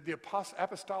 The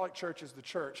apostolic church is the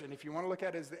church, and if you want to look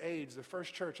at it as the age, the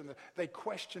first church, and they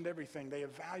questioned everything. They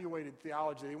evaluated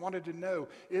theology. They wanted to know,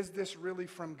 is this really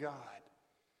from God?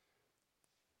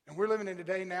 And we're living in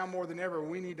today now more than ever,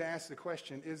 we need to ask the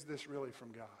question, is this really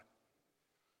from God?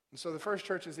 And so the first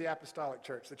church is the apostolic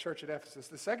church, the church at Ephesus.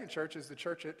 The second church is the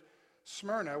church at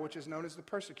Smyrna, which is known as the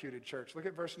persecuted church. Look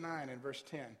at verse 9 and verse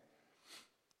 10.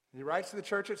 He writes to the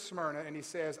church at Smyrna, and he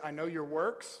says, I know your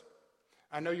works,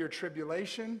 I know your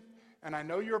tribulation, and I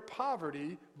know your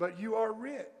poverty, but you are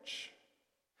rich.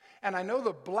 And I know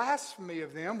the blasphemy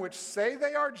of them which say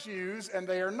they are Jews, and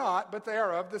they are not, but they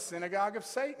are of the synagogue of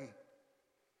Satan.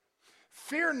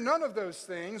 Fear none of those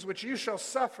things which you shall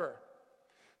suffer.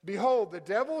 Behold, the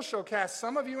devil shall cast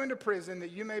some of you into prison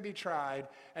that you may be tried,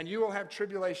 and you will have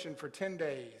tribulation for 10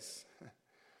 days.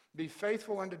 Be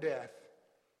faithful unto death,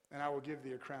 and I will give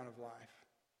thee a crown of life.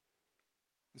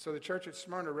 And so the church at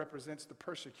Smyrna represents the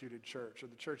persecuted church, or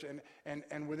the church,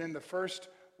 and within the first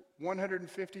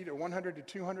 150 to 100 to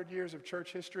 200 years of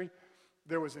church history,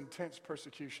 there was intense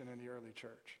persecution in the early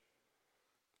church.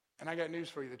 And I got news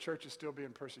for you, the church is still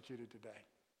being persecuted today.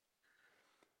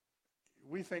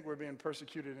 We think we're being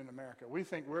persecuted in America. We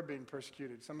think we're being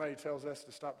persecuted. Somebody tells us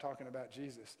to stop talking about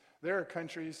Jesus. There are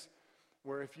countries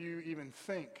where if you even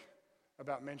think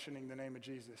about mentioning the name of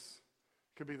Jesus,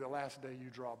 it could be the last day you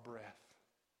draw breath.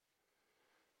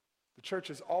 The church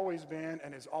has always been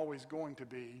and is always going to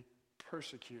be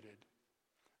persecuted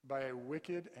by a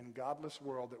wicked and godless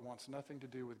world that wants nothing to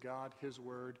do with God, His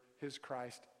Word, His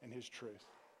Christ, and His truth.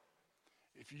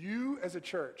 If you as a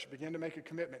church begin to make a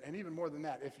commitment, and even more than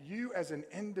that, if you as an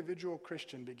individual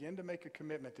Christian begin to make a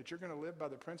commitment that you're going to live by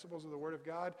the principles of the Word of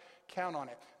God, count on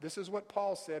it. This is what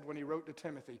Paul said when he wrote to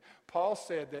Timothy. Paul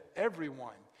said that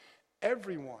everyone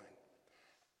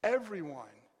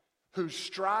who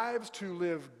strives to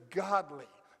live godly,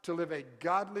 to live a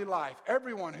godly life,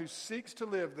 everyone who seeks to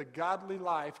live the godly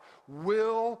life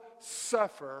will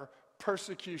suffer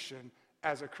persecution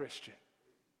as a Christian.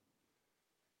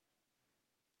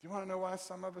 Do you want to know why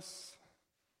some of us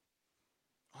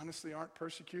honestly aren't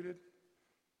persecuted?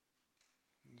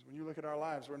 When you look at our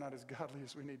lives, we're not as godly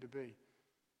as we need to be.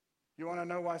 You want to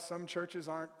know why some churches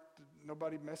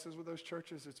nobody messes with those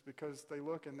churches? It's because they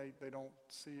look and they don't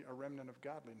see a remnant of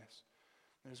godliness.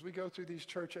 And as we go through these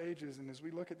church ages and as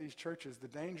we look at these churches, the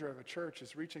danger of a church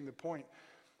is reaching the point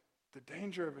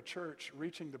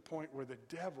where the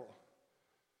devil,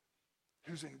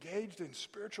 who's engaged in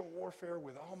spiritual warfare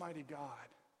with Almighty God,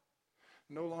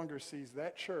 no longer sees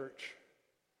that church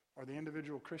or the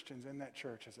individual Christians in that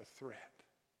church as a threat.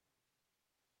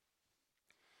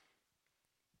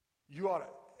 You ought to,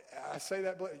 I say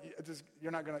that,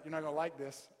 you're not gonna like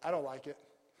this. I don't like it.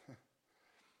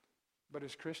 But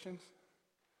as Christians,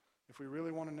 if we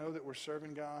really want to know that we're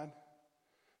serving God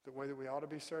the way that we ought to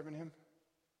be serving Him,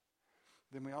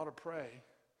 then we ought to pray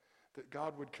that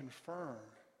God would confirm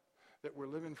that we're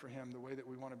living for Him the way that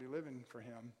we want to be living for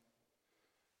Him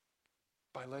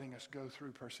by letting us go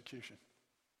through persecution.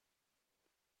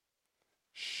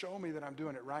 Show me that I'm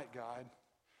doing it right, God.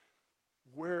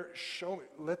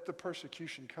 Let the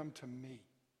persecution come to me.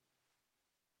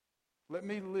 Let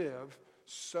me live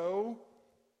so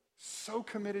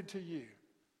committed to you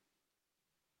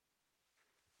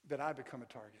that I become a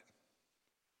target.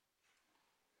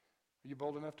 Are you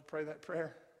bold enough to pray that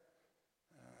prayer?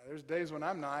 There's days when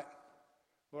I'm not.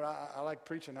 Lord, I like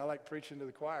preaching. I like preaching to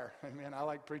the choir. Amen. I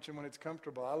like preaching when it's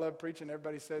comfortable. I love preaching.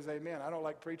 Everybody says amen. I don't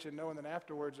like preaching knowing that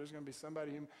afterwards there's going to be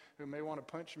somebody who may want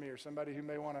to punch me, or somebody who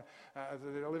may want to,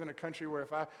 I live in a country where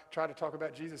if I try to talk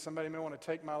about Jesus, somebody may want to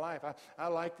take my life. I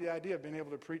like the idea of being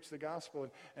able to preach the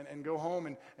gospel and go home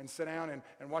and sit down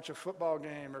and watch a football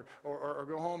game or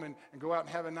go home and go out and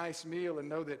have a nice meal and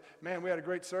know that, man, we had a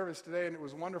great service today and it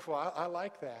was wonderful. I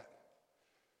like that.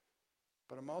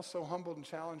 But I'm also humbled and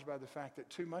challenged by the fact that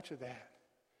too much of that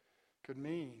could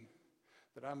mean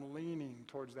that I'm leaning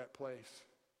towards that place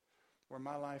where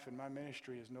my life and my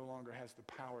ministry no longer has the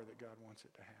power that God wants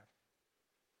it to have.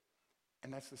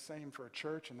 And that's the same for a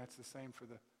church, and that's the same for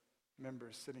the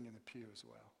members sitting in the pew as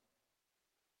well.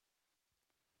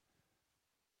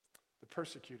 The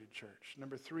persecuted church.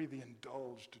 Number 3, the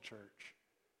indulged church.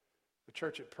 The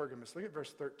church at Pergamos. Look at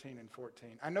verse 13 and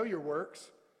 14. I know your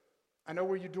works. I know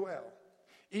where you dwell.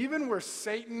 even where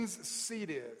Satan's seat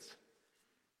is.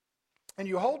 And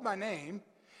you hold my name,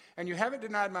 and you haven't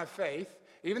denied my faith,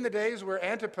 even the days where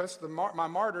Antipas, my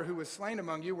martyr who was slain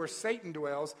among you, where Satan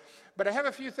dwells. But I have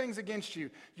a few things against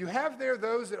you. You have there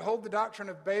those that hold the doctrine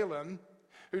of Balaam,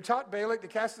 who taught Balak to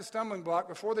cast a stumbling block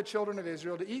before the children of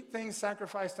Israel, to eat things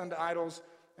sacrificed unto idols,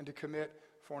 and to commit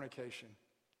fornication.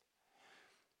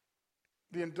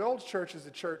 The indulged church is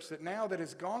a church that now that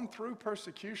has gone through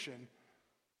persecution,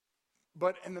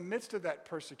 but in the midst of that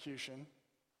persecution,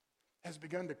 has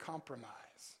begun to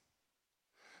compromise,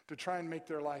 to try and make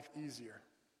their life easier.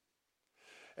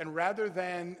 And rather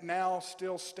than now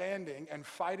still standing and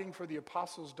fighting for the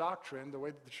apostles' doctrine, the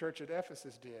way that the church at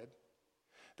Ephesus did,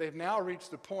 they've now reached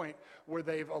the point where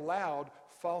they've allowed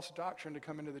false doctrine to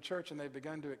come into the church, and they've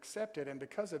begun to accept it, and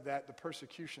because of that, the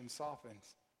persecution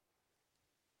softens.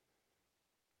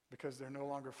 Because they're no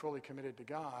longer fully committed to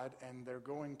God, and they're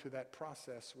going to that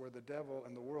process where the devil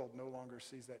and the world no longer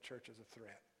sees that church as a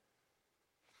threat.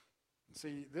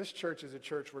 See, this church is a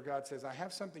church where God says, I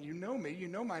have something. You know me. You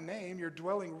know my name. You're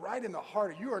dwelling right in the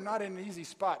heart. You are not in an easy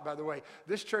spot, by the way.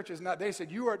 This church is not. They said,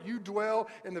 you dwell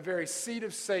in the very seat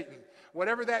of Satan.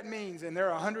 Whatever that means. And there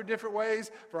are 100 different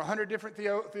ways for 100 different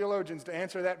theologians to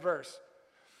answer that verse.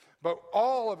 But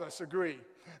all of us agree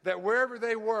that wherever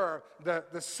they were,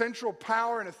 the central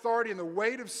power and authority and the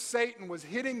weight of Satan was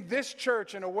hitting this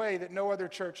church in a way that no other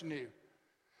church knew.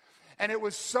 And it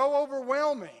was so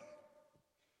overwhelming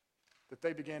that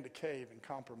they began to cave and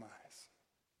compromise.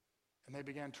 And they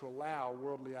began to allow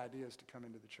worldly ideas to come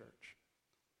into the church.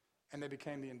 And they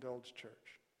became the indulged church.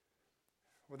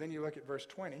 Well, then you look at verse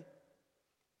 20,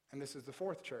 and this is the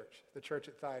fourth church, the church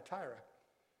at Thyatira,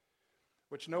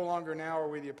 which no longer now are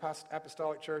we the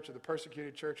apostolic church or the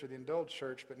persecuted church or the indulged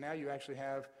church, but now you actually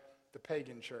have the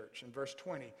pagan church. In verse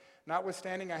 20,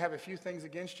 notwithstanding, I have a few things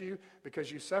against you,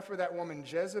 because you suffer that woman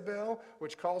Jezebel,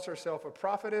 which calls herself a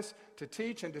prophetess, to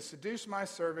teach and to seduce my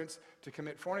servants to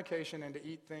commit fornication and to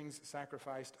eat things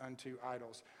sacrificed unto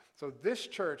idols. So this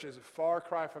church is a far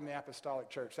cry from the apostolic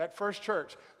church. That first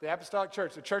church, the apostolic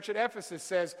church, the church at Ephesus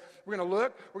says, we're going to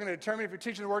look, we're going to determine if you're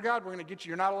teaching the word of God, we're going to get you,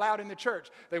 you're not allowed in the church.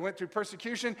 They went through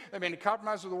persecution, they made a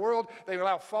compromise with the world, they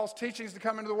allowed false teachings to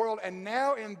come into the world, and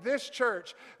now in this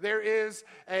church, there is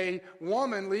a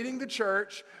woman leading the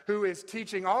church who is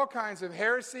teaching all kinds of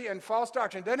heresy and false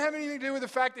doctrine. It doesn't have anything to do with the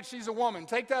fact that she's a woman.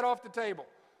 Take that off the table.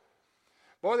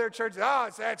 Boy, there are churches,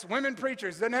 it's women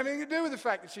preachers. It doesn't have anything to do with the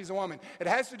fact that she's a woman. It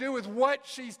has to do with what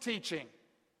she's teaching.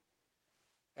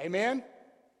 Amen?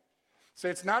 So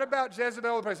it's not about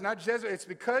Jezebel, it's not Jezebel. It's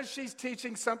because she's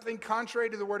teaching something contrary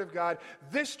to the Word of God.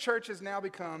 This church has now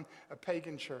become a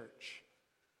pagan church.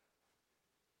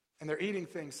 And they're eating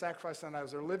things, sacrificed on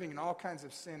idols. They're living in all kinds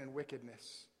of sin and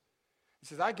wickedness. He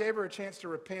says, I gave her a chance to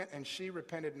repent, and she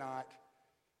repented not.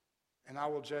 And I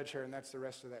will judge her, and that's the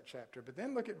rest of that chapter. But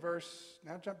then look at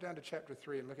now jump down to chapter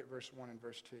 3 and look at verse 1 and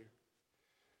verse 2.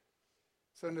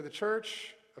 So unto the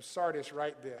church of Sardis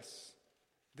write this.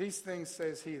 These things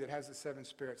says he that has the seven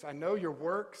spirits. I know your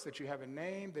works, that you have a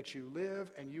name, that you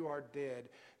live, and you are dead.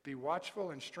 Be watchful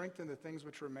and strengthen the things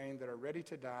which remain that are ready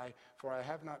to die, for I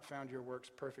have not found your works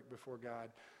perfect before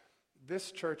God.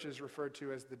 This church is referred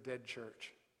to as the dead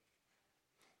church.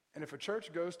 And if a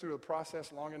church goes through a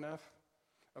process long enough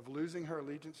of losing her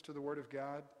allegiance to the Word of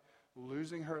God,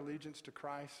 losing her allegiance to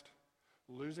Christ,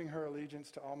 losing her allegiance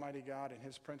to Almighty God and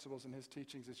His principles and His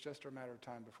teachings, it's just a matter of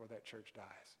time before that church dies.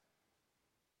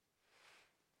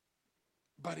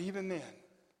 But even then,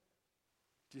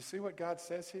 do you see what God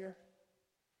says here?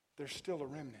 There's still a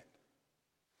remnant.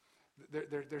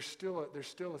 There's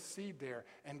still a seed there.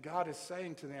 And God is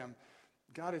saying to them,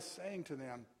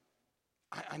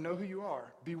 I know who you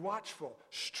are. Be watchful.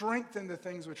 Strengthen the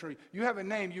things which are. You have a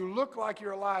name. You look like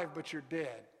you're alive, but you're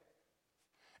dead.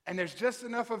 And there's just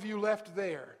enough of you left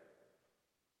there.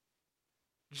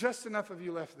 Just enough of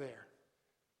you left there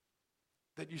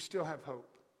that you still have hope.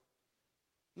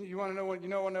 You want to know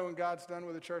when God's done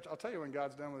with the church? I'll tell you when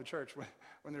God's done with the church.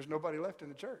 When there's nobody left in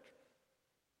the church.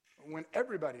 When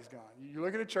everybody's gone. You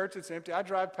look at a church that's empty. I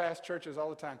drive past churches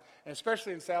all the time, and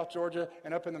especially in South Georgia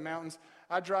and up in the mountains.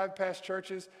 I drive past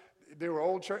churches. They were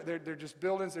old church. They're just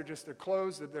buildings. They're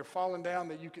closed. They're falling down.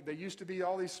 They used to be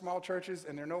all these small churches,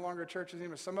 and they're no longer churches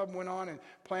anymore. Some of them went on and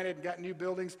planted and got new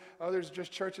buildings. Others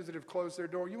just churches that have closed their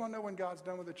door. You want to know when God's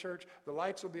done with the church? The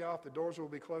lights will be off. The doors will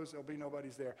be closed. There'll be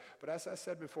nobody's there. But as I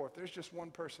said before, if there's just one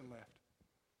person left,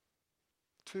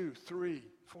 2, 3,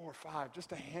 4, 5,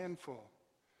 just a handful.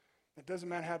 It doesn't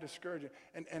matter how discouraging.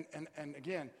 And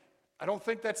again, I don't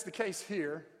think that's the case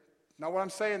here. Not what I'm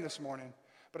saying this morning.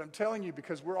 But I'm telling you,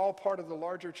 because we're all part of the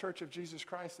larger church of Jesus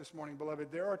Christ this morning,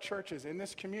 beloved, there are churches in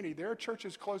this community, there are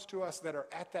churches close to us that are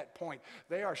at that point.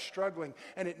 They are struggling.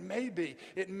 And it may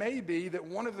be that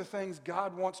one of the things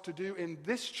God wants to do in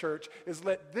this church is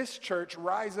let this church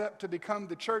rise up to become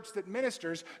the church that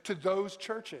ministers to those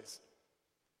churches.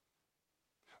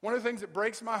 One of the things that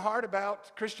breaks my heart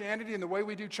about Christianity and the way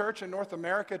we do church in North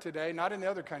America today, not in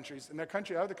the other countries, in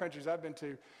other countries I've been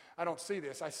to, I don't see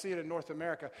this. I see it in North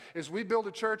America, is we build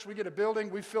a church, we get a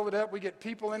building, we fill it up, we get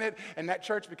people in it, and that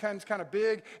church becomes kind of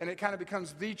big, and it kind of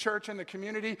becomes the church in the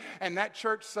community, and that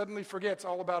church suddenly forgets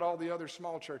all about all the other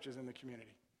small churches in the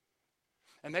community.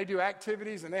 And they do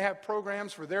activities and they have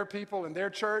programs for their people and their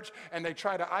church, and they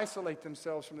try to isolate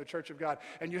themselves from the church of God.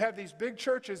 And you have these big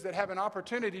churches that have an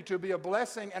opportunity to be a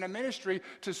blessing and a ministry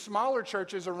to smaller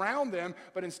churches around them,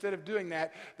 but instead of doing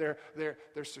that, they're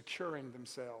securing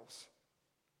themselves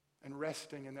and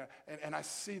resting in there. And I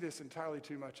see this entirely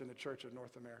too much in the church of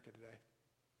North America today.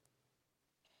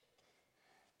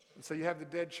 And so you have the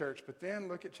dead church, but then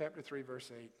look at chapter 3,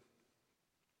 verse 8.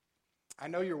 I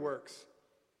know your works.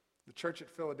 The church at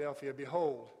Philadelphia,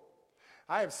 behold,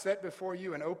 I have set before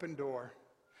you an open door,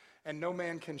 and no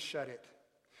man can shut it.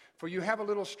 For you have a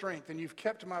little strength, and you've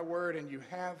kept my word, and you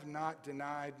have not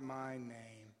denied my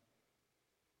name.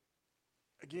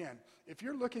 Again, if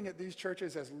you're looking at these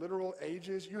churches as literal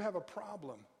ages, you have a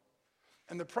problem.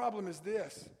 And the problem is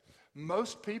this.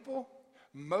 Most people,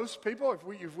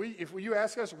 if you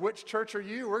ask us, which church are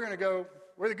you? We're going to go,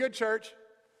 we're the good church.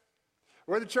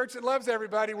 We're the church that loves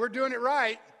everybody. We're doing it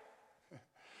right.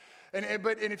 And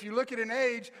if you look at an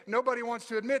age, nobody wants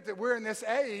to admit that we're in this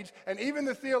age. And even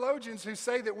the theologians who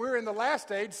say that we're in the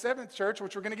last age, seventh church,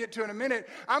 which we're going to get to in a minute,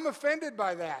 I'm offended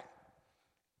by that.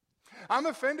 I'm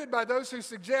offended by those who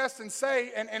suggest and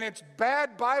say, and it's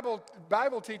bad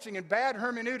Bible teaching and bad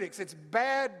hermeneutics. It's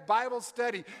bad Bible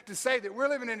study to say that we're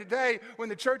living in a day when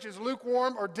the church is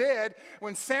lukewarm or dead,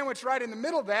 when sandwiched right in the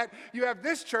middle of that, you have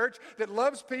this church that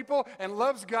loves people and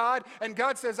loves God, and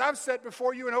God says, I've set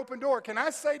before you an open door. Can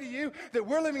I say to you that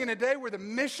we're living in a day where the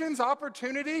missions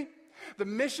opportunities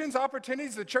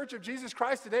of the Church of Jesus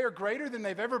Christ today are greater than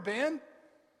they've ever been?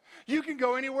 You can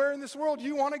go anywhere in this world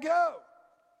you want to go.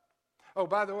 Oh,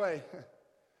 by the way,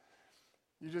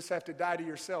 you just have to die to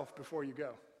yourself before you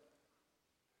go.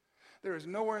 There is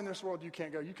nowhere in this world you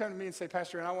can't go. You come to me and say,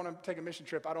 Pastor, and I want to take a mission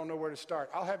trip. I don't know where to start.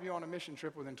 I'll have you on a mission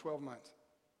trip within 12 months.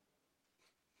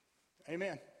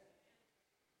 Amen.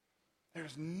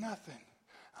 There's nothing.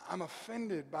 I'm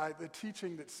offended by the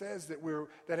teaching that says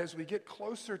that as we get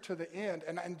closer to the end,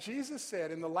 and Jesus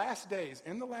said in the last days,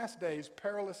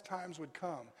 perilous times would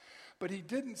come. But he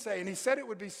didn't say, and he said it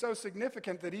would be so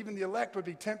significant that even the elect would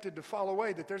be tempted to fall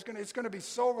away, that it's going to be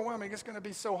so overwhelming, it's going to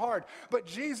be so hard. But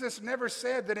Jesus never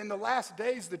said that in the last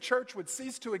days the church would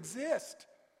cease to exist.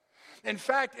 In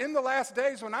fact, in the last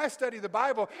days, when I study the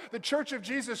Bible, the Church of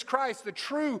Jesus Christ, the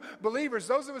true believers,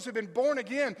 those of us who've been born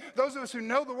again, those of us who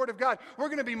know the Word of God, we're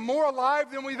going to be more alive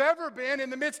than we've ever been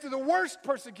in the midst of the worst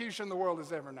persecution the world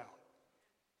has ever known.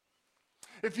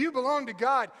 If you belong to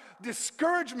God,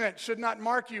 discouragement should not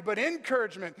mark you, but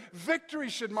encouragement, victory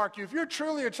should mark you. If you're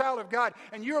truly a child of God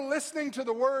and you're listening to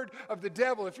the word of the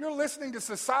devil, if you're listening to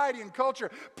society and culture,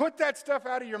 put that stuff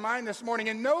out of your mind this morning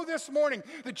and know this morning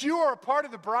that you are a part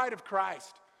of the bride of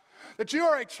Christ, that you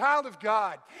are a child of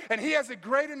God, and he has a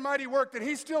great and mighty work that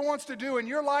he still wants to do in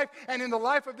your life and in the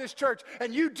life of this church,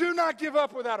 and you do not give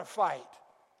up without a fight.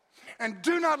 And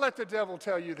do not let the devil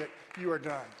tell you that you are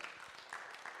done.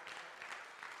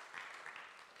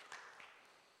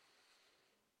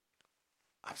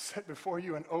 I've set before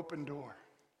you an open door.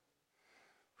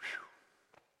 Whew.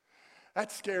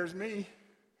 That scares me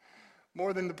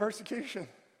more than the persecution.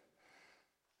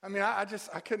 I mean, I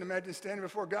couldn't imagine standing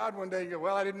before God one day and go,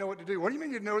 well, I didn't know what to do. What do you mean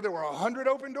you didn't know there were 100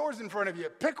 open doors in front of you?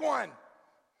 Pick one.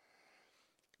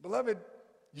 Beloved,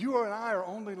 you and I are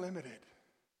only limited.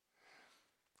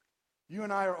 You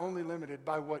and I are only limited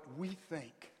by what we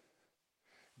think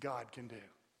God can do.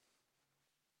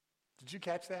 Did you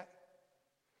catch that?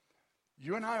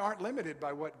 You and I aren't limited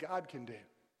by what God can do.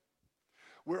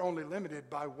 We're only limited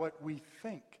by what we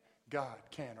think God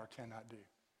can or cannot do.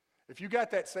 If you got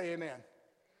that, say amen.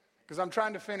 Because I'm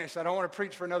trying to finish. I don't want to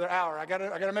preach for another hour. I got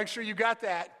to make sure you got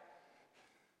that.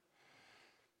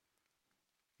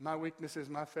 My weaknesses,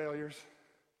 my failures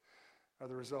are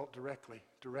the result directly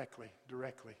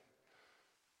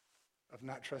of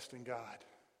not trusting God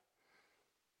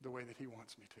the way that he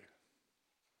wants me to.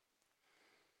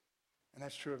 And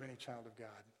that's true of any child of God.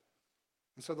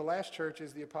 And so the last church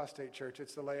is the apostate church.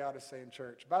 It's the Laodicean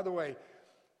church. By the way,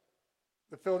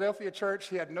 The Philadelphia church,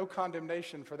 he had no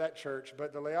condemnation for that church,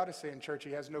 but the Laodicean church,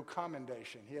 he has no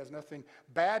commendation. He has nothing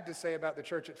bad to say about the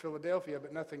church at Philadelphia,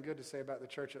 but nothing good to say about the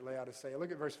church at Laodicea.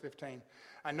 Look at verse 15.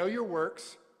 I know your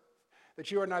works, that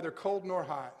you are neither cold nor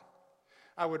hot.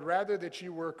 I would rather that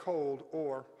you were cold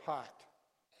or hot.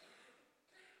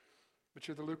 But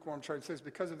you're the lukewarm church. It says,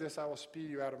 because of this, I will spew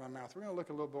you out of my mouth. We're going to look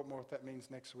a little bit more what that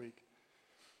means next week.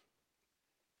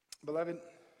 Beloved,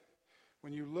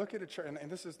 when you look at a church,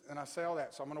 and I say all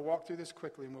that, so I'm going to walk through this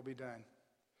quickly and we'll be done.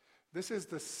 This is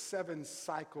the 7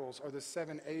 cycles or the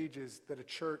 7 ages that a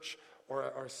church or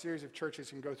a series of churches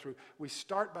can go through. We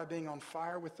start by being on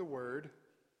fire with the word.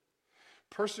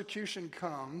 Persecution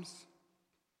comes.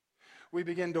 We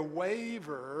begin to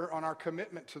waver on our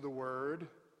commitment to the word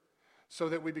so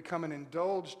that we become an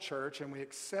indulged church and we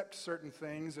accept certain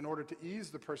things in order to ease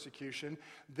the persecution.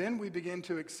 Then we begin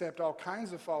to accept all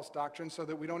kinds of false doctrines so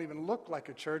that we don't even look like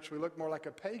a church. We look more like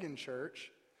a pagan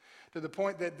church, to the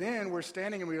point that then we're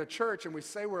standing and we're a church and we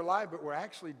say we're alive, but we're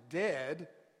actually dead,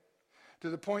 to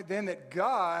the point then that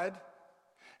God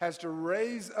has to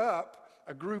raise up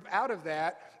a group out of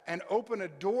that and open a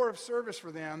door of service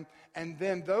for them, and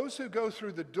then those who go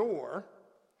through the door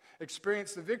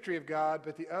experience the victory of God,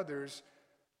 but the others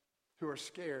who are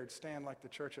scared stand like the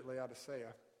church at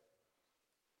Laodicea.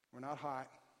 We're not hot.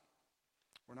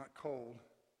 We're not cold.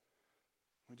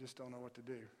 We just don't know what to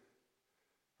do,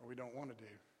 or we don't want to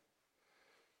do.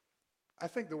 I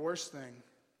think the worst thing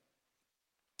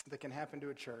that can happen to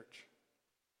a church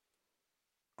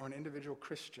or an individual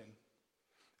Christian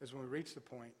is when we reach the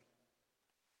point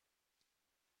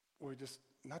where we just,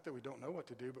 not that we don't know what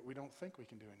to do, but we don't think we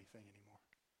can do anything anymore.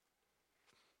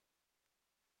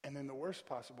 And then the worst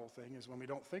possible thing is when we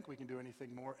don't think we can do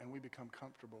anything more and we become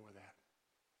comfortable with that.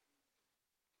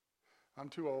 I'm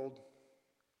too old.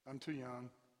 I'm too young.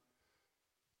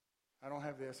 I don't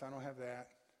have this. I don't have that.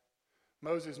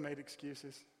 Moses made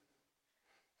excuses.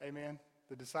 Amen.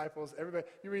 The disciples, everybody,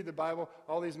 you read the Bible,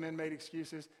 all these men made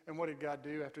excuses. And what did God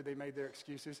do after they made their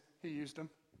excuses? He used them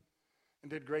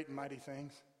and did great and mighty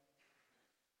things.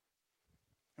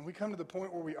 And we come to the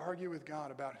point where we argue with God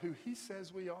about who he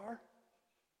says we are.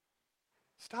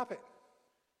 Stop it.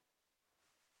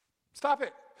 Stop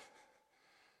it.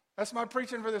 That's my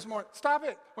preaching for this morning. Stop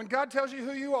it. When God tells you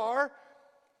who you are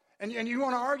and you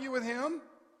want to argue with him,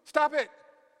 stop it.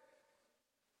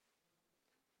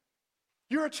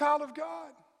 You're a child of God.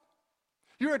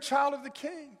 You're a child of the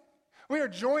King. We are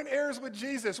joint heirs with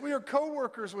Jesus. We are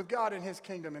co-workers with God in his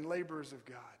kingdom and laborers of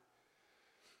God.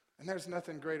 And there's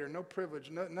nothing greater, no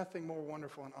privilege, nothing more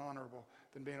wonderful and honorable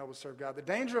than being able to serve God. The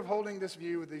danger of holding this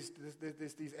view with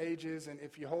these ages, and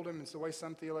if you hold them, it's the way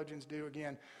some theologians do.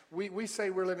 Again, we say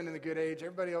we're living in the good age.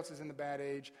 Everybody else is in the bad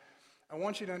age. I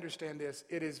want you to understand this.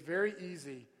 It is very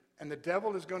easy, and the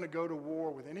devil is going to go to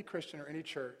war with any Christian or any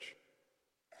church.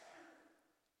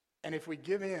 And if we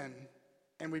give in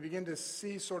and we begin to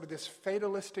see sort of this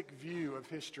fatalistic view of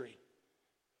history,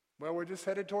 well, we're just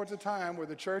headed towards a time where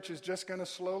the church is just going to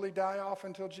slowly die off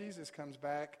until Jesus comes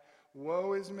back.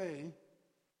 Woe is me.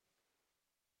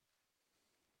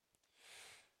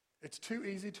 It's too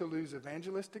easy to lose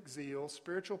evangelistic zeal,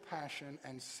 spiritual passion,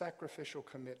 and sacrificial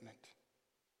commitment.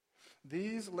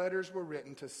 These letters were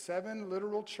written to 7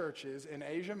 literal churches in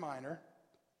Asia Minor,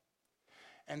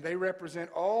 and they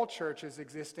represent all churches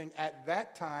existing at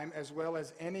that time as well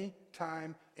as any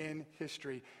time in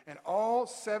history. And all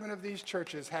 7 of these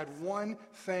churches had one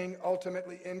thing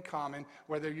ultimately in common.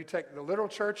 Whether you take the literal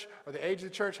church or the age of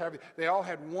the church, however, they all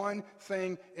had one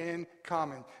thing in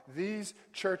common. These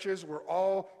churches were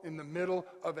all in the middle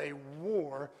of a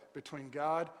war between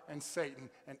God and Satan,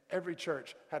 and every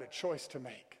church had a choice to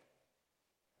make.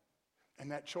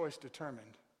 And that choice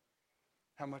determined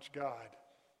how much God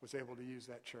was able to use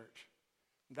that church.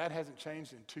 That hasn't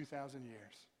changed in 2,000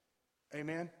 years.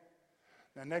 Amen?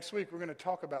 Now, next week, we're going to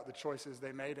talk about the choices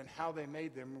they made and how they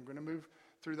made them. We're going to move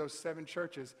through those 7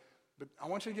 churches. But I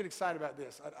want you to get excited about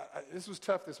this. This was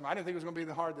tough this morning. I didn't think it was going to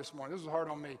be hard this morning. This was hard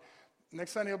on me.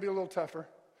 Next Sunday will be a little tougher.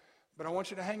 But I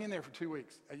want you to hang in there for 2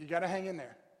 weeks. You got to hang in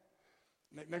there.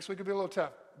 Next week will be a little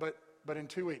tough. But in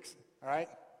 2 weeks, all right?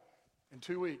 In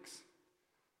 2 weeks,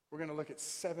 we're going to look at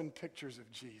 7 pictures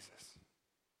of Jesus.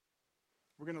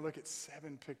 We're going to look at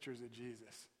 7 pictures of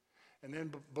Jesus. And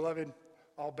then, beloved,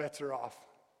 all bets are off.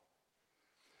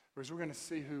 Whereas we're going to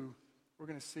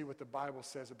see what the Bible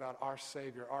says about our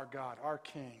Savior, our God, our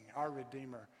King, our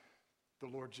Redeemer, the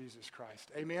Lord Jesus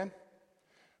Christ. Amen?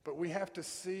 But we have to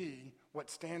see what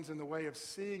stands in the way of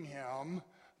seeing him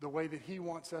the way that he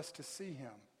wants us to see him.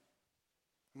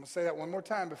 I'm going to say that one more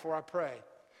time before I pray.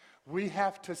 We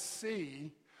have to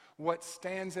see What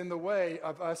stands in the way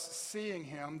of us seeing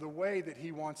him the way that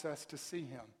he wants us to see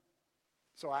him?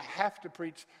 So I have to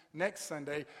preach next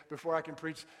Sunday before I can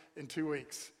preach in 2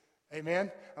 weeks.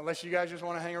 Amen? Unless you guys just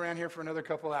want to hang around here for another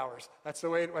couple hours. That's the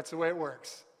way it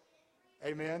works.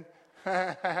 Amen?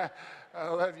 I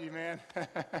love you, man.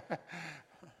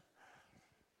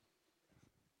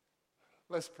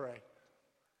 Let's pray.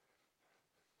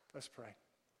 Let's pray.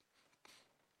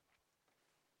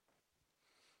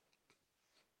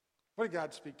 What did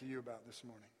God speak to you about this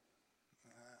morning?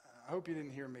 I hope you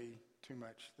didn't hear me too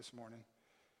much this morning.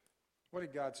 What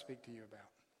did God speak to you about?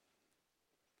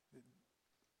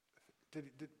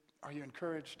 Are you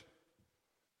encouraged?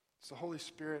 Is the Holy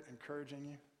Spirit encouraging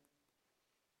you?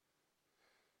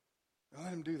 And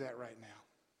let him do that right now.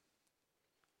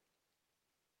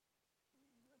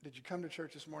 Did you come to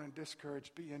church this morning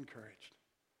discouraged? Be encouraged.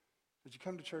 Did you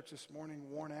come to church this morning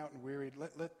worn out and wearied?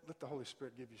 Let the Holy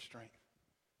Spirit give you strength.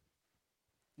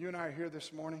 You and I are here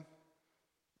this morning.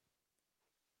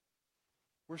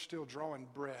 We're still drawing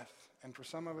breath. And for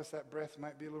some of us, that breath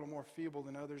might be a little more feeble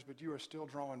than others, but you are still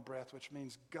drawing breath, which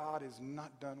means God is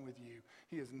not done with you.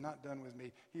 He is not done with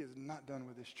me. He is not done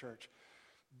with this church.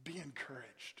 Be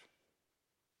encouraged.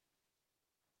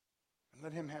 And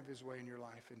let him have his way in your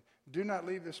life. And do not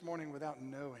leave this morning without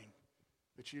knowing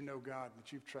that you know God,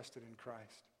 that you've trusted in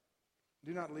Christ.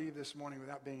 Do not leave this morning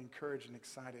without being encouraged and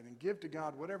excited. And give to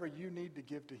God whatever you need to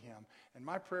give to him. And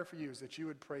my prayer for you is that you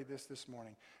would pray this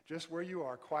morning. Just where you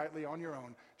are, quietly on your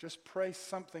own, just pray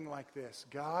something like this.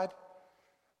 God,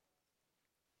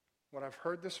 what I've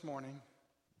heard this morning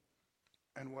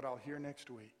and what I'll hear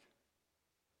next week,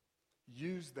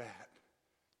 use that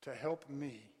to help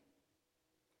me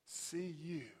see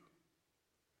you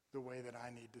the way that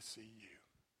I need to see you.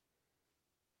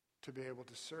 To be able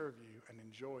to serve you and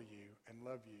enjoy you and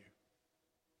love you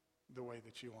the way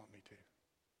that you want me to.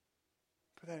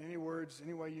 Put that in any words,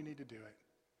 any way you need to do it.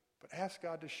 But ask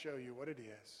God to show you what it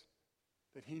is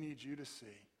that he needs you to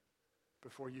see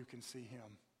before you can see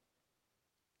him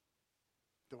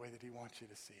the way that he wants you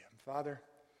to see him. Father,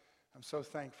 I'm so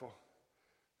thankful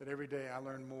that every day I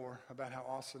learn more about how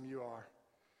awesome you are.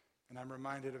 And I'm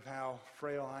reminded of how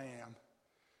frail I am.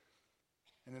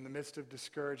 And in the midst of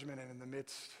discouragement and in the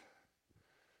midst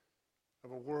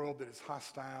of a world that is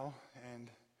hostile and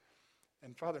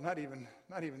Father, not even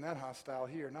that hostile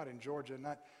here, not in Georgia,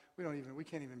 we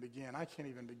can't even begin. I can't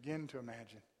even begin to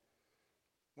imagine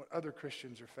what other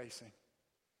Christians are facing.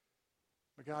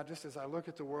 But God, just as I look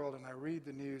at the world and I read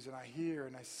the news and I hear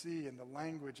and I see and the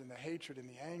language and the hatred and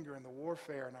the anger and the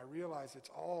warfare, and I realize it's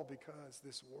all because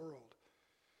this world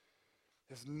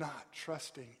is not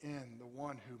trusting in the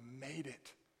one who made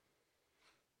it.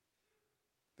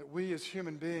 That we as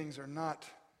human beings are not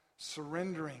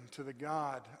surrendering to the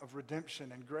God of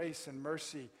redemption and grace and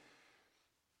mercy.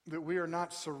 That we are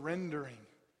not surrendering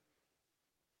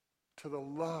to the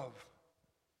love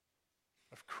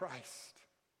of Christ.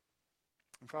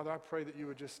 And Father, I pray that you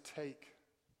would just take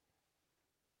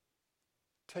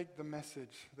the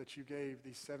message that you gave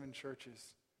these 7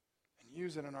 churches and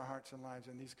use it in our hearts and lives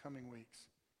in these coming weeks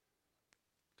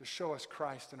to show us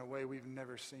Christ in a way we've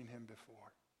never seen him before.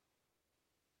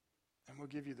 And we'll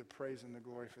give you the praise and the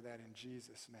glory for that in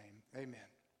Jesus' name. Amen.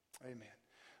 Amen.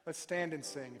 Let's stand and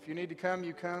sing. If you need to come,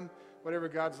 you come. Whatever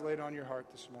God's laid on your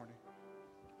heart this morning.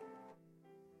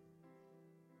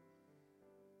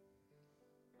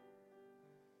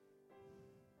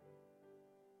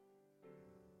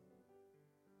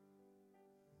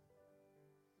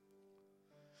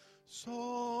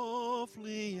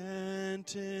 Softly and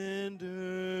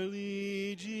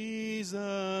tenderly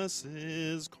Jesus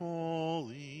is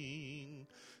calling,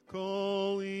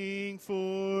 calling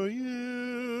for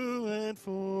you and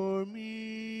for me.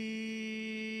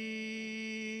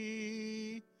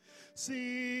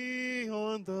 See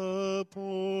on the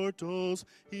portals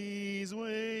he's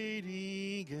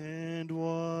waiting and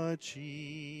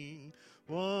watching,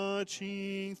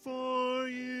 watching for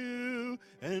you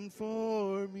and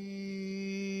for me.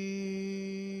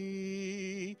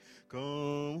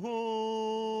 Come home,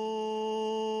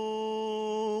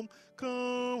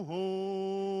 come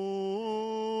home,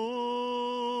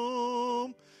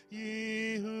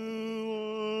 ye who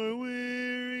are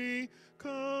weary,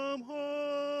 come home.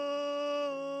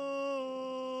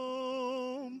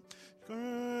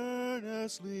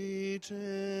 Earnestly,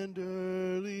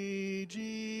 tenderly,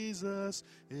 Jesus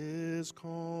is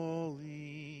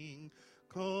calling,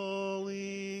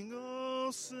 calling,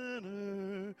 oh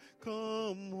sinner,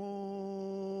 come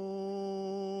home.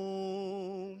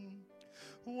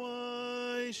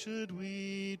 Why should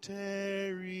we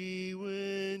tarry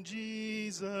when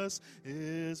Jesus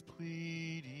is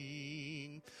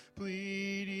pleading,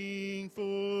 pleading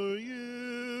for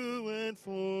you and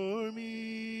for me?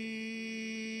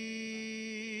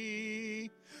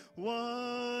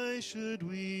 Why should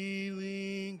we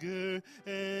linger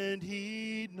and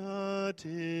heed not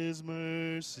his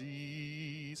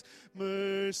mercies,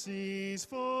 mercies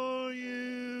for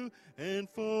you and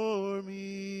for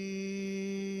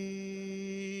me?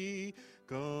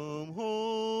 Come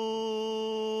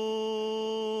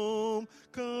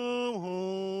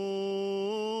home,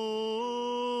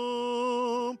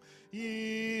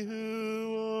 ye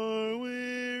who are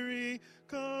weary,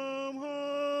 come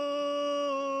home.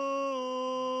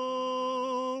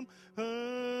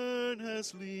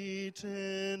 Earnestly,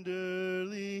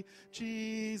 tenderly,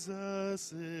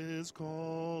 Jesus is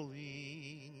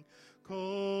calling,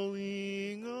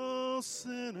 calling, O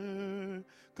sinner,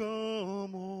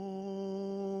 come home.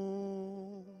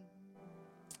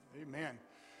 Amen.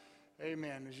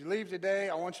 Amen. As you leave today,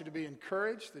 I want you to be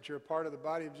encouraged that you're a part of the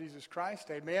body of Jesus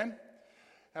Christ. Amen.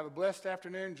 Have a blessed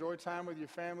afternoon. Enjoy time with your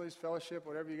families, fellowship,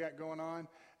 whatever you got going on.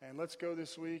 And let's go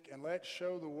this week and let's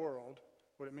show the world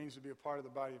what it means to be a part of the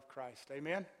body of Christ.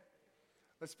 Amen.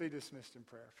 Let's be dismissed in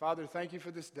prayer. Father, thank you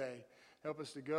for this day. Help us to go